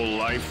your whole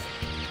life?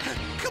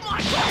 Come on,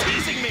 quit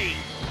teasing me!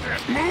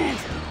 Move!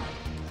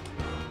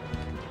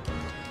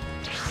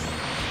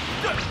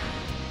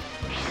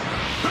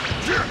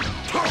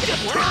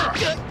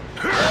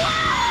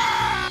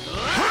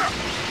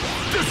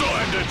 This'll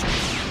end it!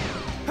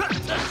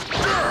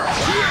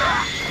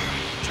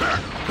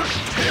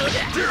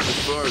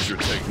 As far as your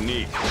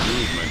technique,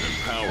 movement, and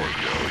power go,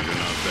 you're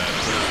not that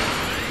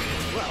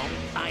bad. Well,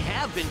 I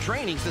have been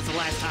training since the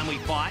last time we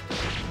fought.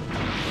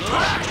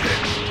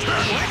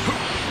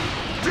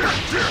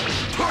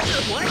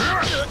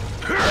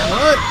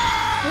 What?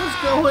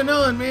 What's going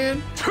on,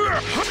 man?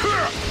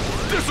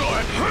 This'll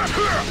end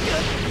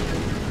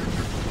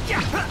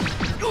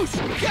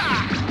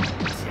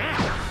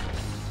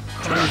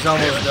He's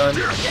almost done.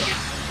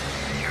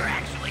 You're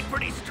actually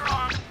pretty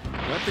strong.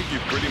 I think you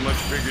pretty much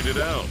figured it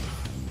out.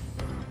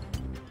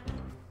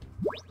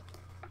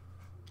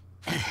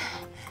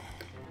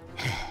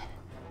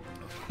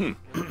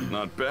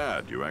 Not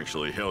bad. You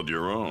actually held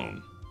your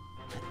own.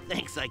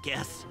 Thanks, I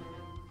guess.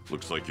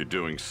 Looks like you're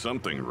doing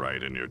something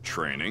right in your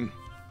training.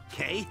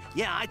 Okay,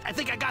 yeah, I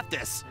think I got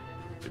this.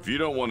 If you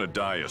don't want to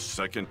die a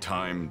second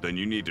time, then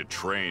you need to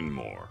train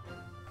more.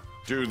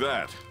 Do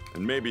that,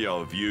 and maybe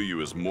I'll view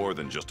you as more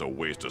than just a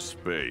waste of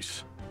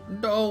space.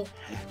 No.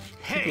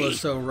 Hey, People are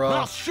so raw.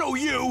 I'll show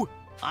you!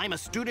 I'm a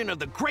student of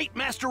the great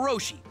Master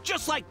Roshi,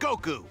 just like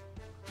Goku.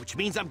 Which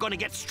means I'm gonna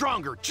get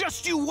stronger,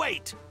 just you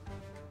wait!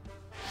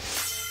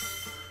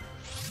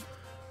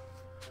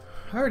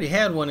 I already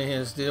had one of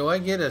his. Do I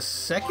get a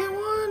second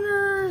one,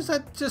 or is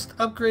that just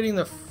upgrading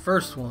the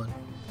first one?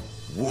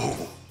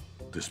 Whoa,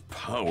 this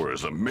power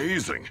is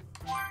amazing.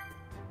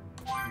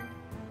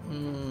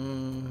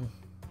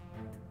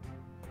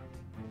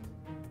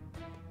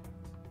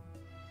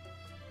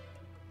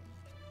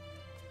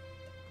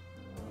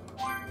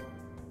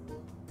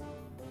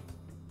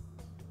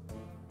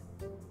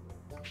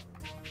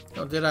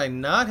 Oh, did I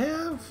not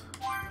have?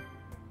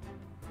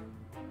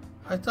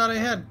 I thought I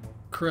had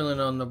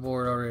Krillin on the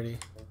board already.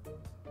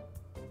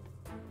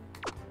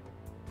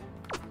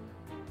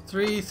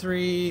 3,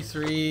 3,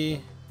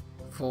 3,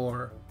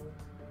 4.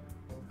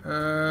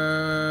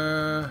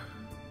 There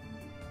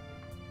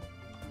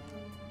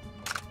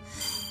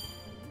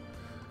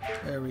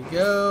we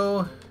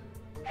go.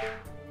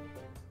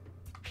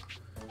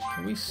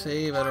 Can we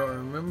save? I don't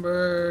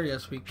remember.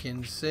 Yes, we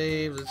can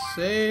save. Let's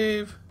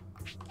save.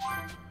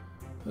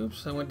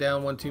 Oops, I went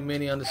down one too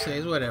many on the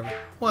saves. Whatever.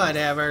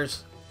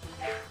 Whatevers.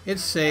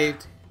 It's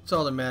saved. It's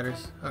all that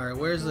matters. Alright,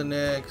 where's the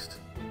next?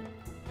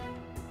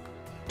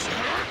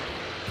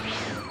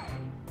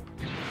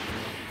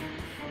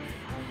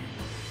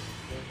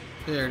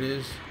 There it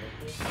is.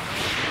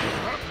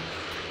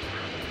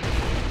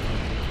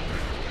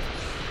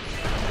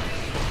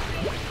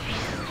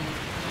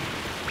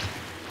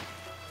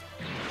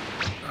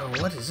 Oh,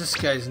 what is this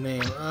guy's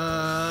name?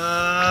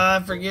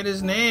 I forget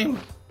his name.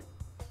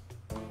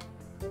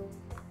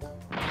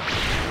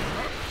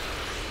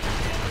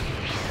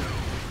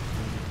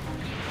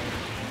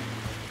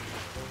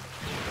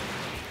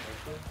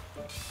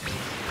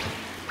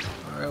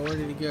 Where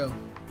did he go?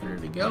 Where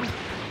did he go?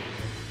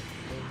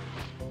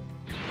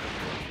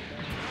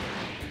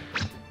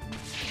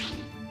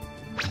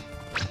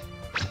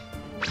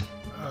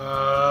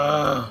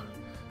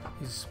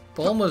 He's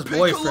Bulma's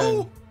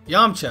boyfriend.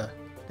 Yamcha.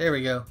 There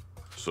we go.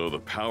 So the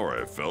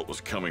power I felt was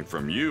coming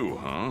from you,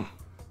 huh?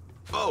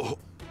 Oh,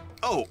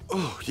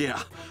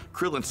 yeah.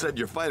 Krillin said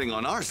you're fighting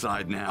on our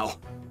side now.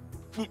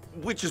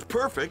 Which is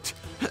perfect.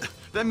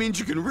 That means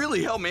you can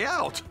really help me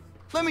out.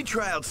 Let me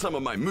try out some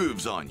of my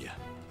moves on you.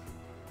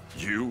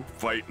 You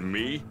fighting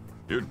me?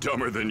 You're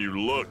dumber than you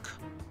look.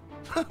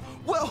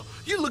 Well,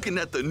 you're looking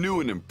at the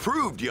new and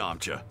improved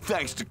Yamcha,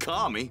 thanks to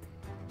Kami.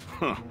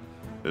 Huh.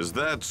 Is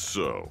that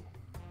so?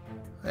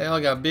 They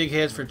all got big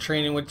heads for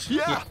training, which...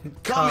 Yeah,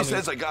 Kami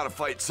says I gotta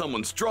fight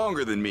someone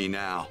stronger than me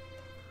now.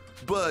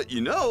 But,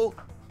 you know,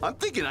 I'm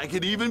thinking I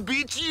could even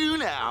beat you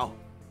now.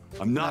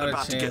 I'm not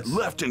about to get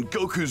left in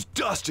Goku's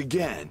dust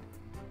again.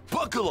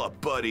 Buckle up,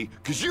 buddy,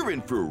 because you're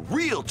in for a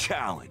real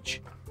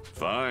challenge.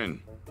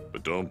 Fine,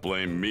 but don't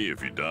blame me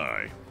if you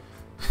die.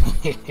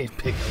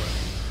 Piccolo.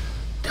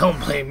 Don't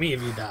blame me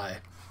if you die.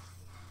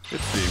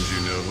 It seems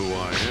you know who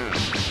I am.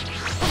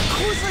 Of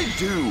course I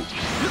do.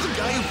 You're the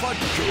guy who fought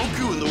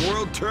Goku in the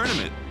World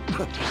Tournament.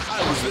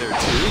 I was there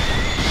too.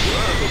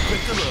 Whoa,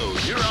 Piccolo,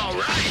 you're all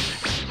right.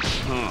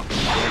 Huh,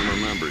 don't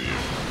remember you.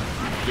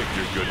 Think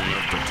you're good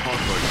enough to talk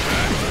like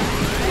that?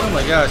 Oh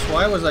my gosh,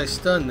 why was I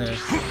stunned there?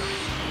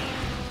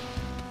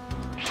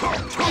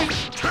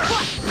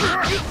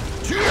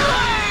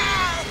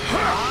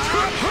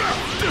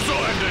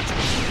 This'll end it!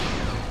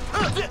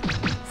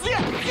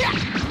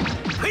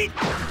 Wait,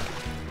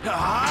 I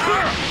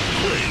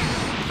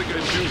think I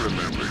do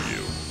remember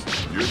you.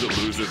 You're the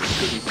loser that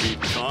couldn't beat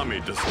Kami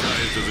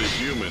disguised as a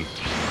human.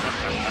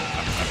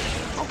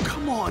 oh,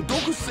 come on,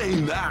 don't go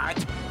saying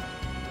that.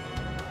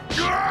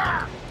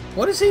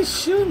 What is he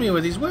shooting me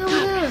with? He's way over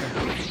there.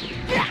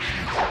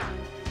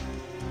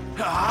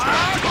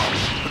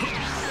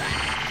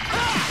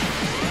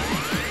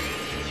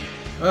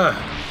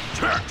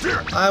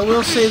 I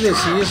will say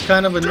this, he is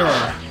kind of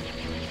annoying.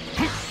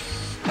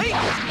 Maybe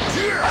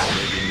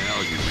now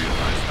you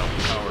realize how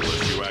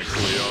powerless you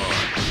actually are.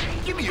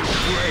 Give me a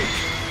break.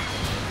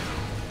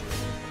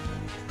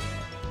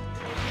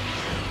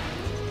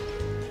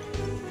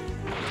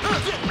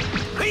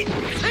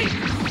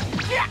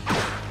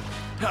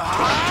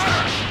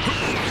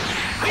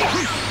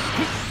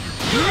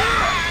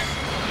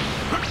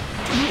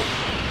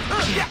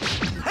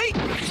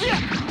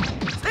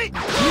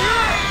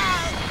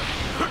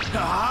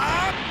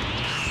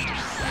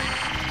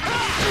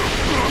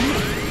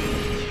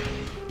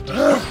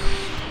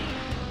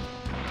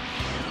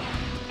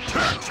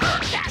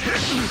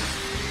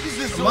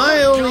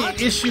 My only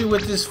issue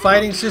with this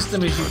fighting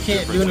system is you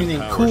can't do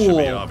anything cool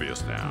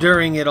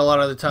during it a lot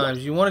of the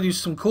times. You want to do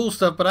some cool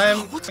stuff, but I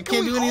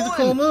can't do any of the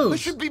cool moves. I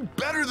should be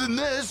better than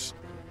this.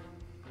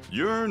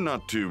 You're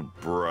not too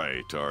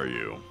bright, are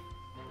you?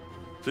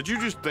 Did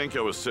you just think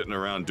I was sitting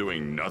around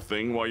doing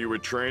nothing while you were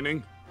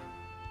training?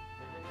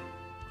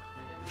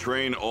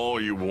 Train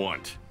all you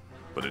want,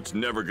 but it's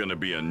never gonna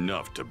be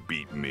enough to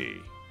beat me.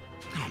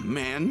 Oh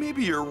man,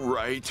 maybe you're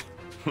right.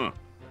 Huh.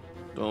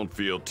 Don't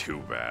feel too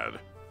bad.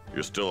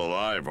 You're still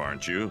alive,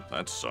 aren't you?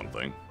 That's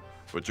something.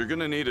 But you're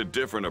gonna need a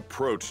different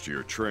approach to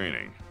your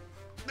training.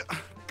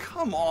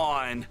 Come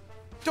on.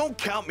 Don't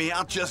count me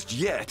out just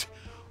yet.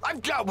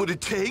 I've got what it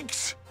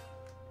takes.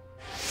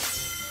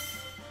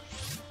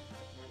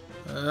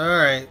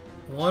 Alright,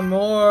 one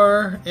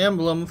more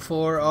emblem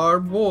for our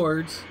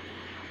boards.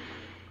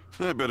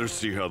 I better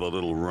see how the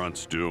little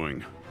runt's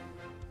doing.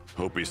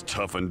 Hope he's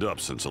toughened up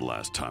since the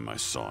last time I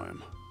saw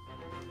him.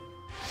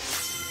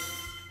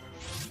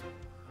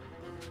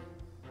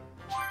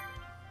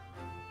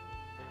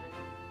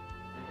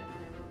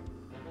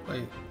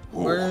 Wait,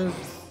 where's...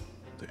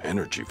 The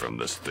energy from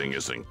this thing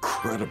is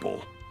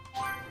incredible.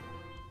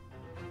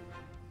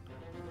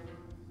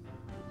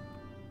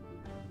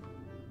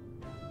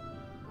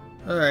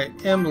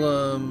 Alright,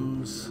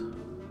 emblems.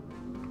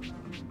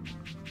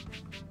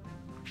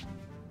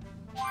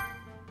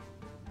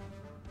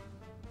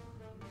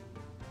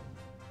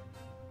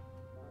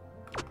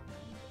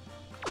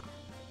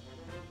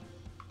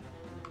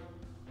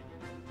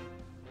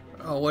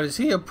 Oh, what is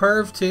he, a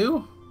perv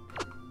too?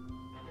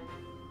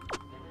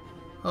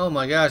 Oh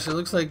my gosh, it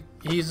looks like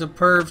he's a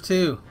perv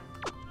too.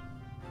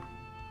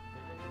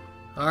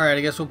 Alright,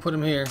 I guess we'll put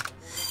him here.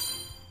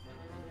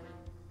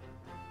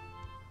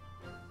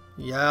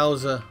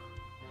 Yowza.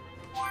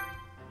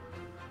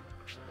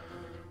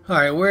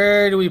 Alright,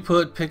 where do we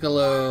put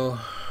Piccolo?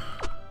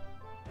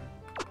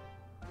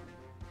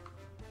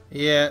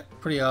 Yeah,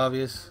 pretty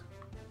obvious.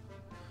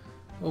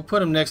 We'll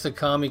put him next to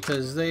Kami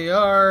because they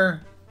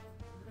are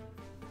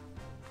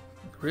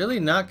really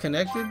not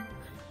connected? Are you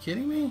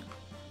kidding me?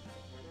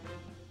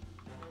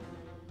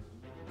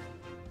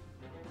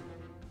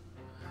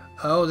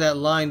 Oh, that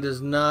line does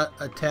not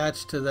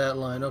attach to that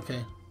line.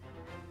 Okay.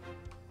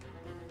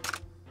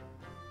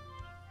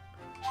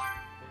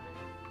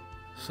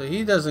 So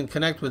he doesn't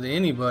connect with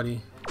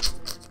anybody.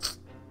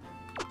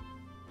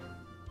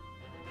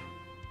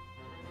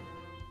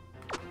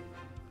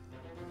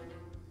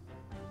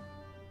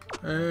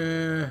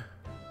 That's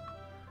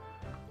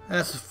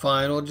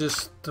fine. We'll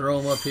just throw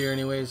him up here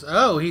anyways.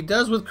 Oh, he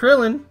does with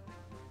Krillin.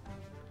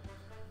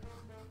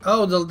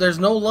 Oh, there's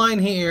no line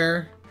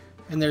here,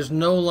 and there's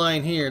no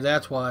line here.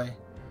 That's why.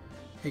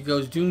 It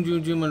goes doom,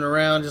 doom, doom, and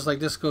around, just like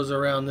this goes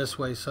around this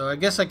way. So I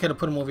guess I could have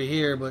put him over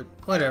here, but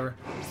whatever.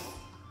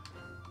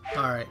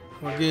 Alright,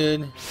 we're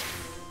good.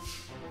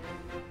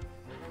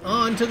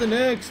 On to the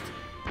next.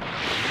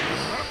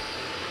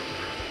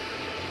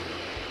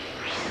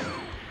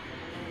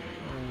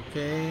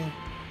 Okay.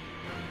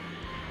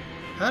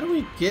 How do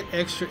we get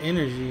extra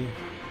energy?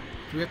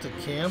 Do we have to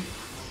camp?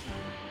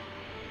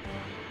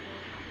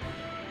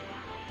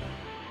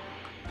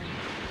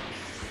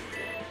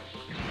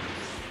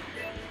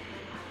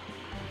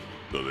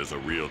 Though there's a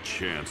real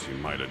chance he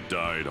might have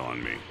died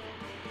on me.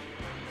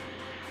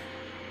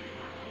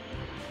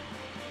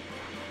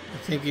 I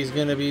think he's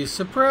gonna be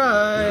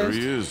surprised.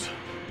 There he is.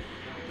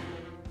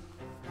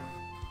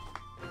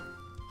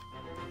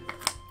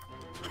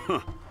 Huh.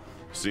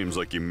 Seems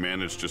like you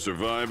managed to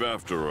survive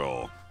after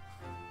all.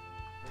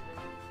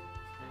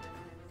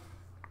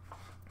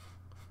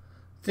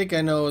 I think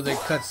I know the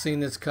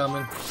cutscene that's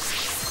coming.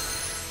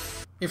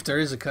 If there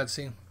is a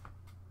cutscene.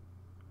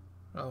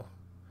 Oh.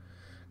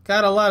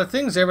 Got a lot of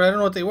things there, but I don't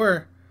know what they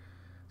were.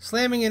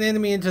 Slamming an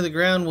enemy into the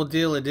ground will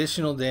deal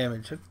additional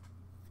damage.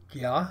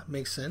 Yeah,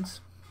 makes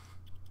sense.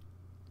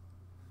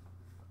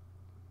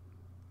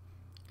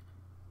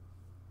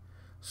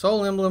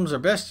 Soul emblems are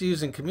best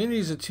used in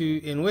communities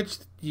in which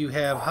you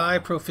have high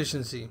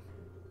proficiency.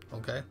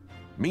 Okay.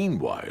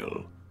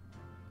 Meanwhile,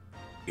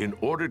 in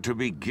order to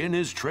begin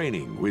his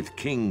training with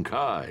King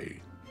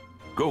Kai,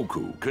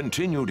 Goku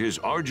continued his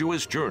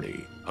arduous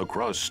journey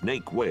across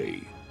Snake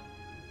Way.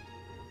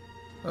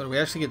 Oh, do we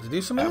actually get to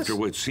do some of this? After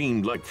what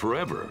seemed like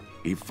forever,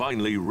 he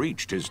finally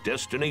reached his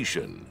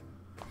destination.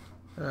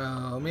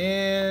 Oh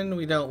man,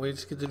 we don't. We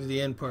just get to do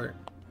the end part.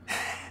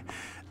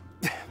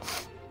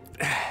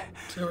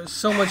 There was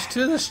so much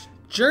to this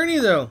journey,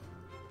 though.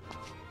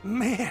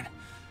 Man,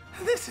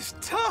 this is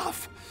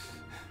tough.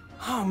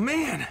 Oh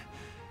man,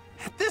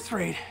 at this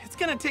rate, it's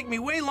gonna take me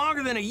way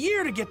longer than a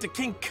year to get to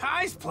King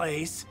Kai's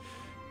place.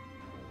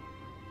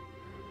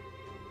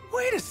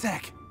 Wait a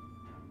sec.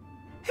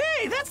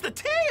 Hey, that's the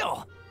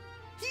tail!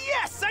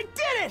 Yes, I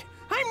did it!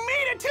 I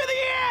made it to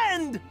the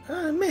end!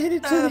 I made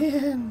it to the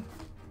end.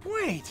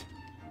 Wait.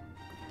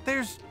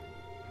 There's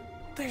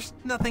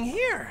nothing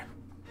here.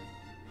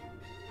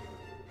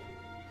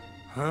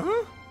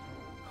 Huh?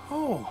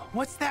 Oh,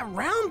 what's that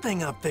round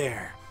thing up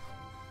there?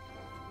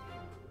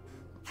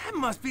 That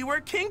must be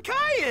where King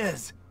Kai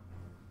is!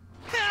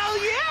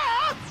 Hell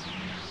yeah!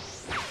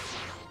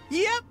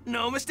 Yep,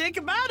 no mistake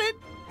about it.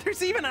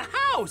 There's even a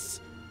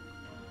house!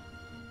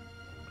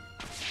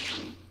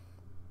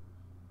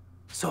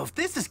 So if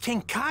this is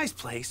King Kai's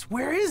place,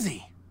 where is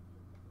he?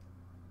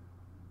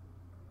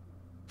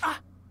 Ah!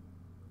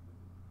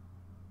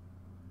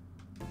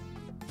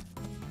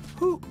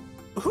 Who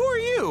are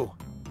you?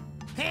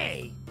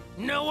 Hey,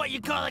 know what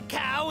you call a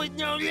cow with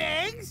no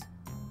legs?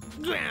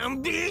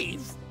 Ground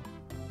beef.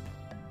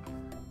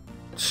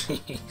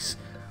 Jeez.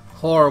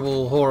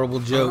 Horrible, horrible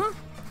joke.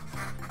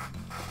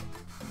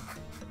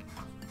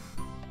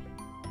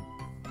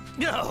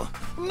 No,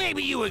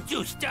 maybe you were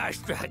too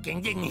starstruck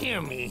and didn't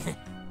hear me.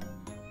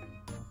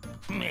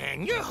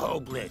 Man, you're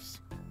hopeless.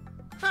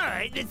 All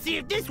right, let's see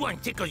if this one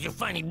tickles your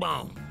funny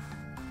bone.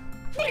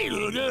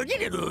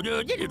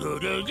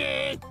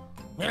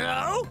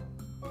 Hello?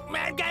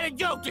 I've got a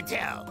joke to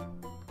tell.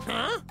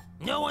 Huh?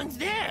 No one's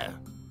there.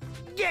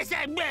 Guess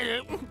I better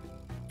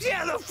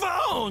tell the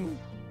phone.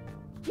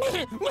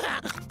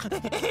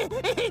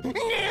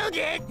 Nailed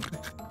it.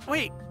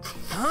 Wait,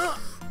 huh?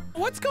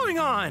 What's going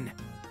on?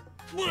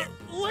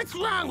 What's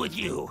wrong with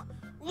you?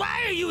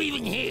 Why are you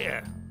even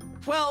here?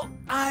 Well,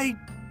 I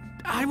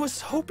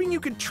was hoping you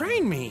could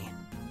train me.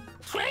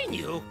 Train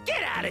you?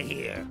 Get out of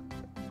here.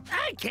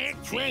 I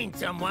can't train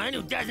someone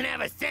who doesn't have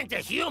a sense of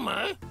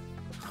humor.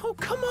 Oh,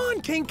 come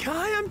on, King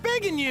Kai, I'm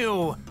begging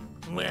you.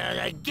 Well,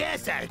 I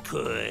guess I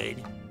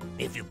could,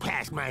 if you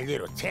pass my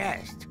little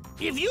test.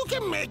 If you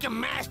can make a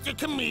master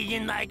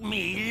comedian like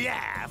me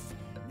laugh,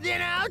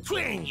 then I'll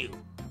train you.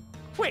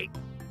 Wait,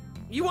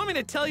 you want me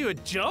to tell you a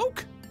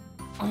joke?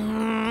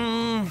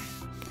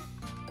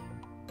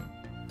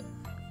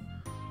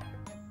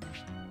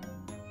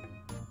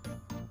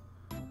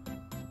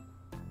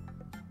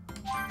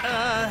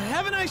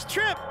 Have a nice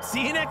trip.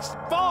 See you next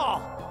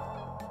fall.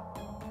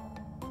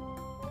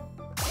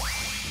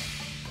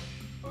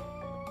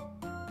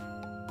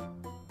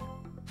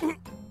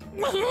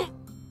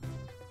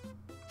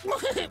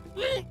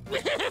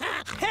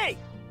 Hey,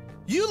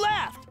 you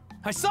laughed.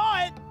 I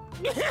saw it.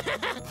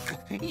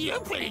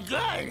 You're pretty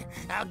good.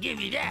 I'll give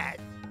you that.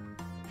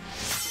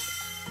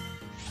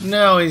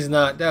 No, he's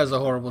not. That was a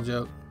horrible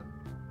joke.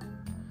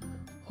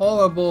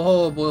 Horrible,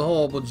 horrible,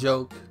 horrible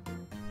joke.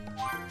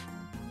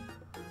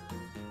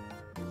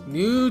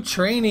 New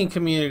training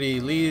community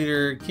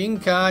leader King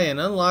Kai and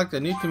unlocked a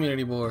new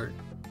community board.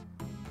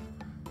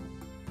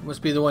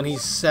 Must be the one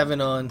he's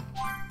 7 on.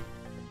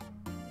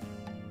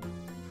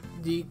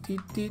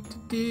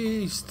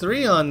 He's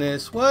 3 on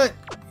this. What?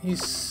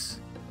 He's...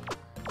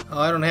 Oh,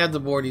 I don't have the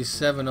board. He's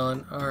 7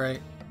 on.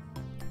 Alright.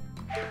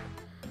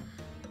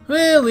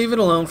 Well, leave it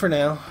alone for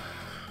now.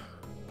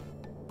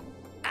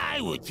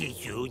 I will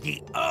teach you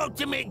the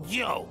ultimate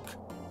joke.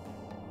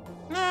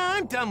 Nah,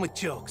 I'm done with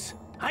jokes.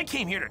 I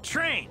came here to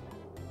train.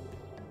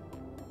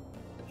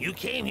 You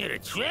came here to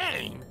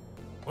train?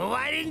 Well,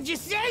 why didn't you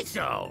say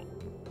so?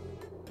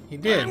 He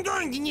did. I'm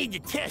going to need to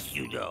test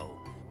you, though.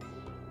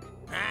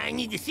 I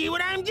need to see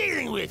what I'm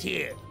dealing with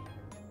here.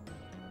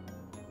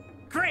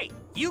 Great,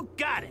 you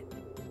got it.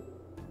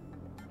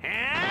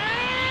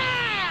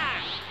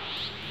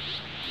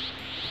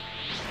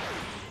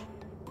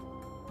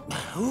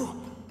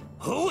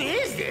 Who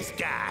is this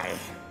guy?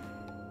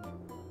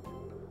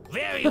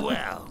 Very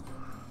well.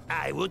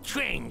 I will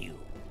train you.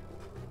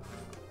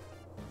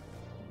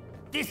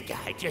 This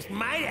guy just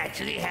might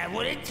actually have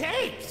what it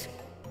takes.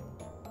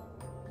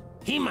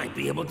 He might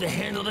be able to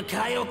handle the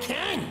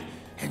Kaioken,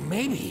 and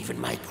maybe even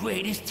my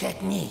greatest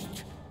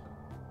technique.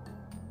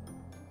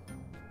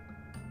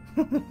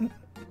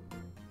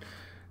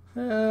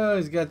 Oh,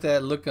 he's got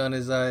that look on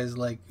his eyes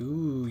like,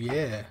 ooh,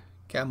 yeah,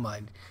 got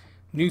my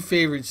new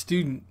favorite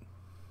student.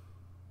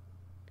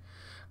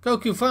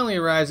 Goku finally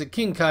arrives at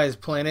King Kai's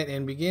planet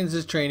and begins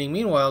his training.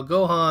 Meanwhile,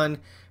 Gohan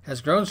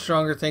has grown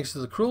stronger thanks to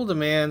the cruel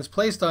demands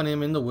placed on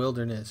him in the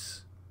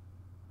wilderness.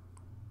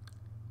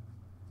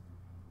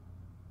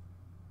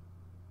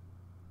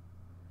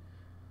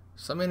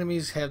 Some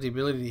enemies have the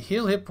ability to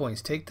heal hit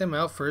points. Take them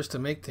out first to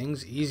make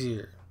things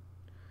easier.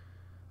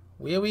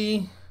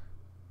 Wee-wee.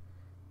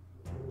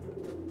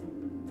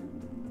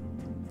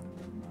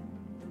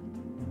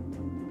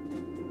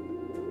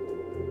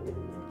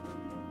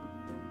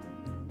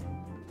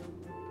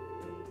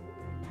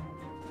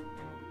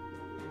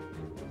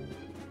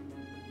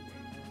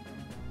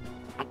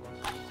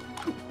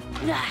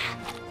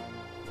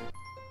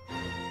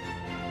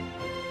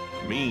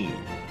 Mean,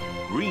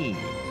 green,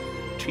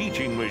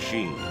 teaching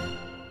machine.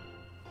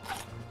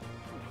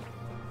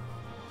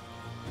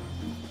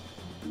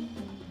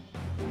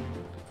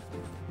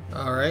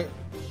 All right.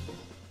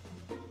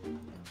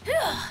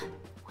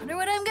 Wonder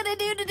what I'm gonna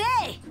do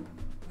today.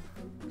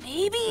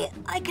 Maybe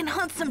I can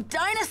hunt some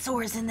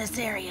dinosaurs in this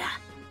area.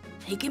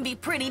 They can be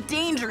pretty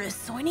dangerous,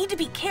 so I need to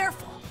be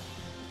careful.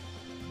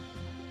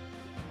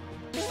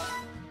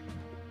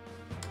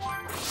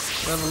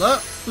 Level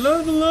up!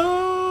 Level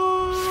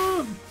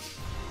up!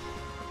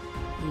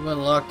 You've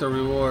unlocked a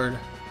reward.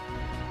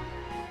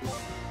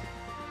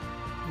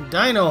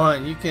 Dino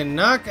Hunt. You can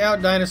knock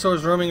out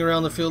dinosaurs roaming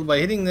around the field by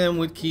hitting them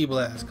with Ki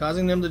Blast,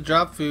 causing them to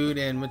drop food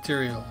and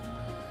material.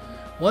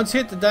 Once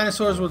hit, the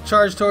dinosaurs will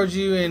charge towards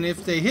you, and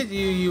if they hit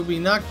you, you'll be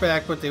knocked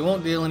back, but they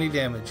won't deal any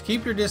damage.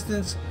 Keep your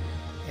distance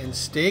and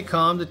stay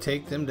calm to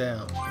take them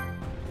down.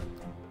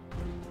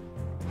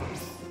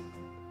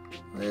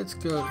 Let's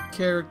go to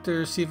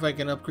character, see if I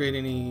can upgrade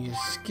any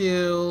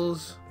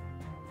skills.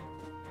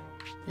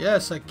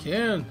 Yes, I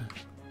can.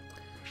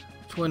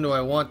 Which one do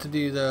I want to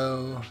do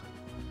though?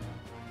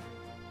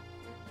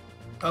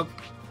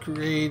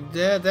 Upgrade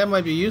that. That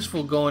might be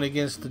useful going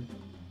against the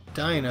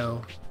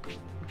dino.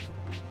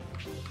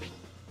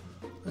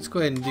 Let's go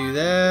ahead and do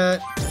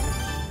that.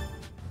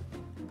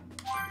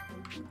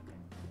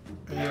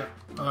 Yeah,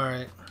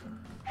 alright.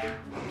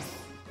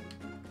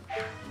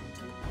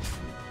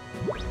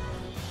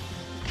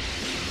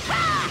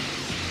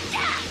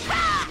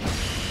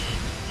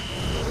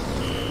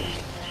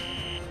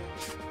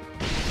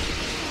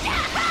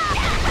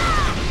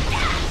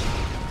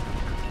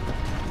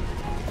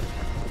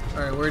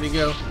 Alright, where'd he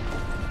go?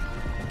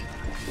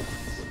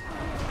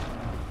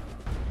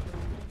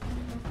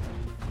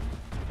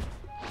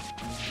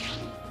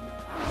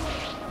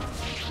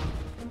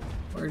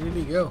 Where did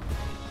he go?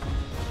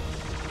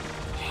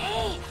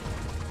 Hey,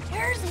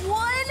 there's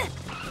one!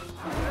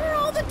 Where are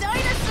all the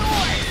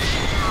dinosaurs?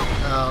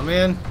 Oh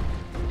man.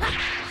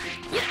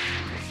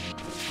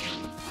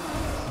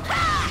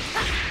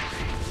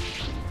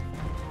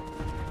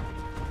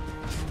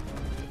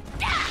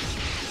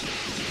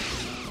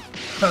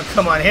 Oh,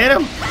 come on, hit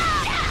him!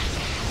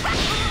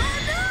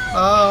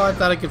 Oh, I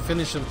thought I could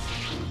finish him.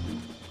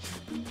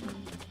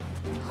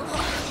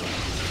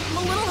 I'm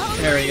a little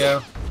hungry. There we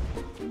go.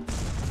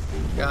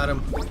 Got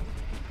him.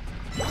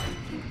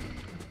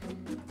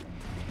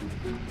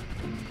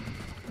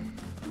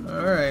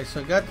 Alright, so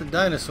I got the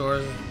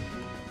dinosaurs.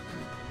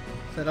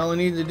 Is that all I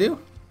need to do?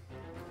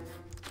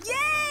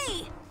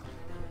 Yay!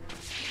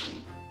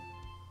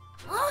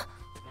 Huh?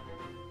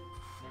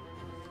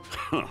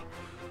 Huh.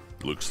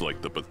 Looks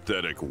like the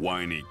pathetic,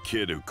 whiny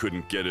kid who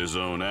couldn't get his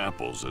own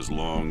apples is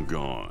long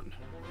gone.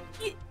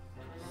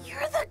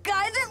 You're the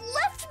guy that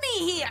left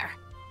me here!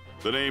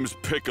 The name's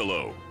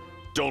Piccolo.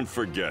 Don't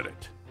forget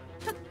it.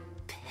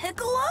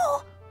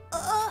 Piccolo?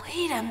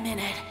 Wait a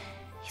minute.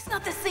 He's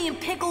not the same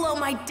Piccolo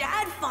my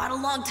dad fought a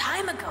long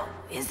time ago,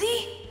 is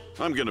he?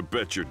 I'm gonna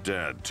bet your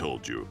dad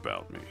told you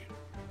about me.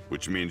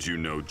 Which means you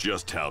know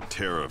just how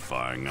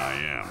terrifying I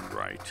am,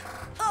 right?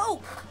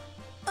 Oh!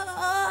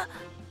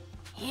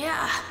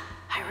 Yeah.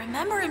 I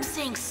remember him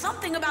saying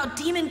something about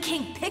Demon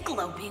King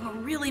Piccolo being a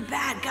really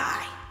bad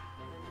guy.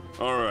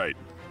 All right,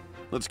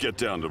 let's get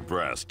down to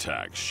brass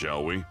tacks,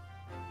 shall we?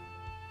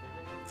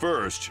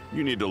 First,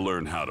 you need to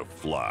learn how to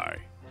fly.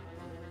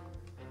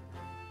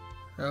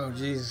 Oh,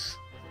 jeez.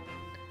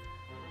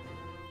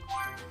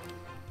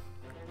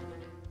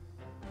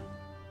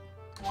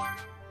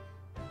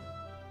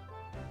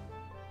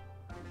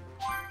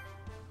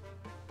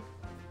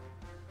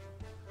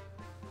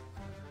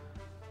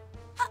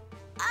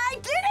 I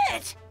did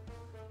it!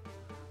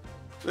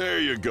 There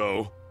you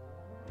go.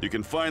 You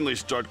can finally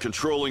start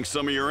controlling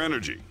some of your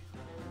energy.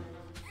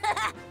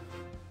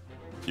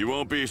 You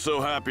won't be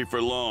so happy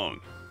for long.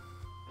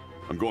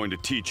 I'm going to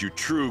teach you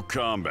true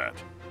combat.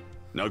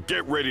 Now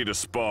get ready to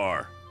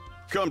spar.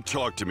 Come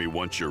talk to me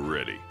once you're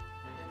ready.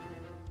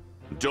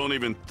 Don't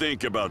even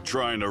think about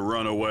trying to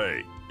run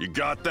away. You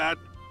got that?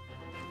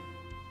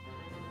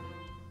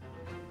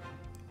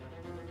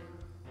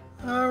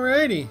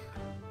 Alrighty.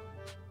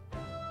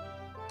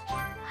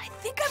 I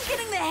think I'm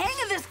getting the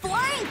hang of this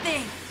flying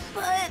thing,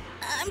 but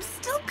I'm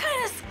still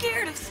kind of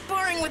scared of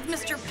sparring with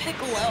Mr.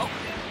 Piccolo.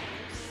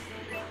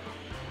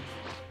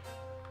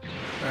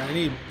 Alright, I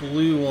need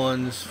blue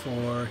ones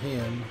for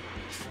him.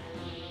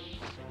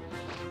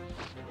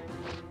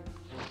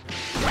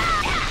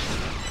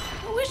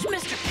 I wish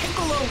Mr.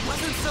 Piccolo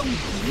wasn't so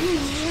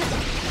mean.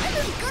 I'm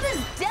as good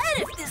as dead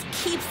if this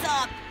keeps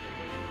up.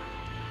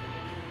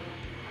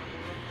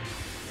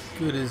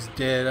 Good as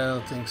dead, I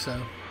don't think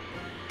so.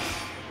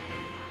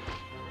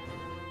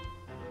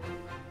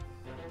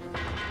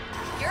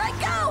 Here I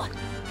go!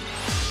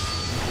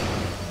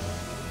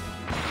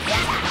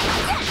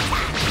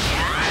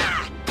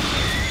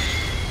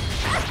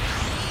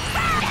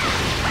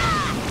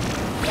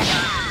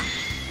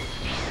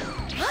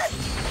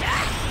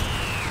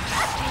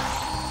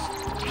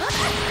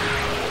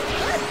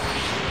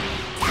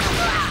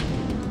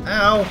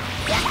 Ow!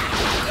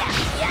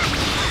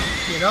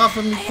 Get off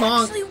of me, I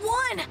punk! actually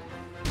won!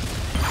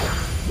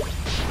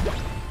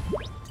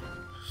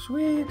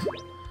 Sweet.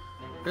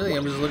 Really,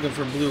 I'm just looking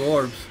for blue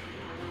orbs.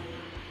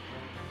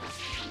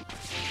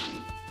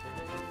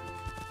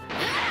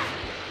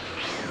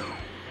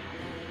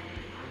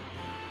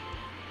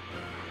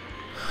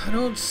 I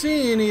don't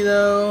see any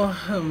though.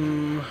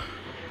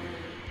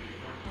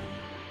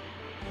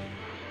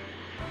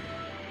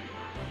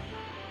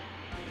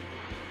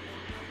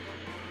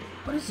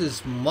 What is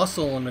this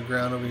muscle on the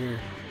ground over here?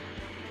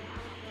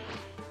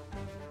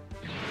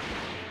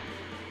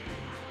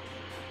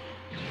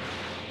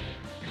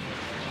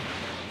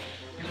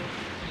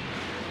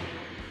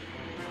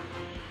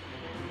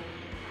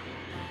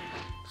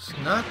 It's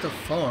not the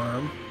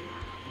farm.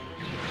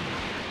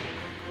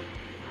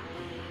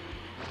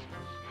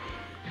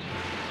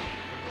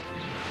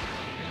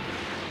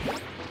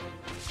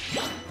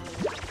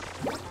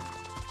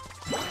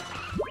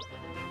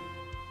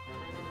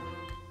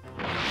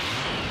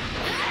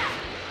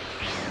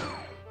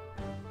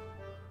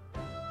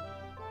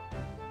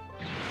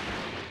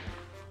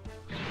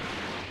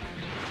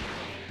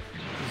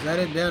 Is that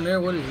it down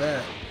there? What is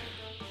that?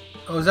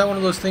 Oh, is that one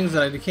of those things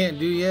that I can't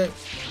do yet?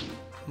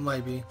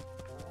 Might be.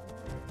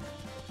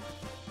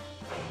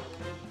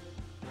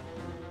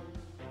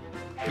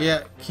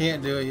 Yeah,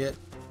 can't do it yet.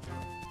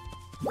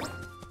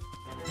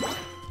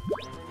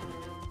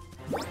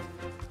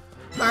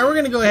 Alright, we're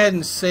gonna go ahead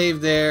and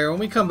save there. When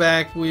we come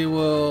back, we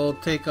will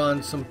take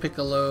on some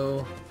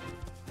Piccolo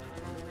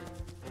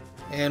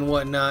and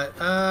whatnot.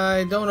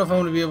 I don't know if I'm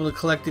going to be able to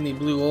collect any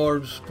blue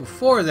orbs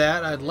before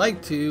that. I'd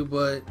like to,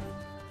 but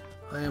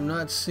I am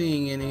not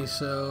seeing any,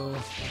 so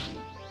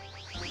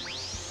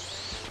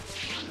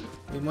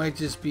we might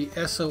just be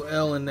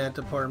SOL in that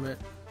department.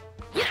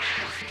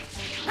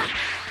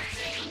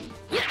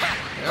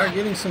 They are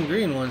getting some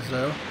green ones,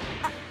 though.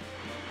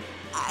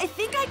 I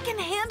think I can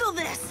handle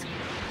this.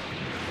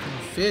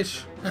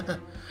 Fish.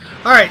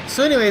 Alright,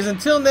 so anyways,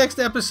 until next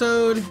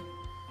episode,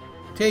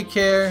 take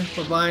care.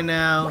 Bye-bye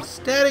now.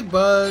 Static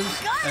Buzz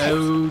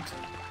out.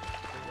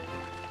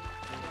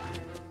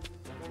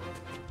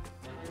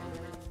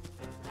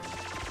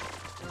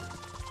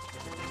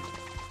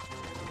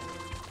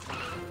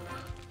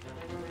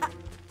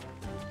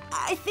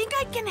 I think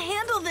I can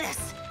handle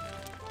this.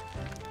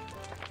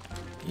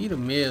 Eat a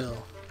meal.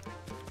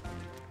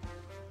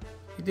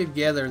 He did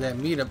gather that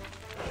meat up.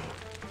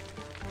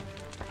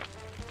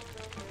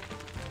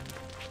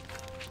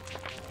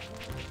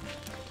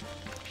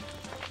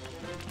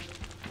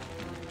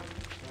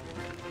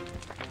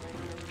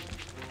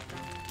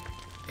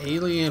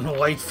 Alien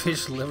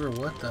whitefish liver,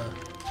 what the?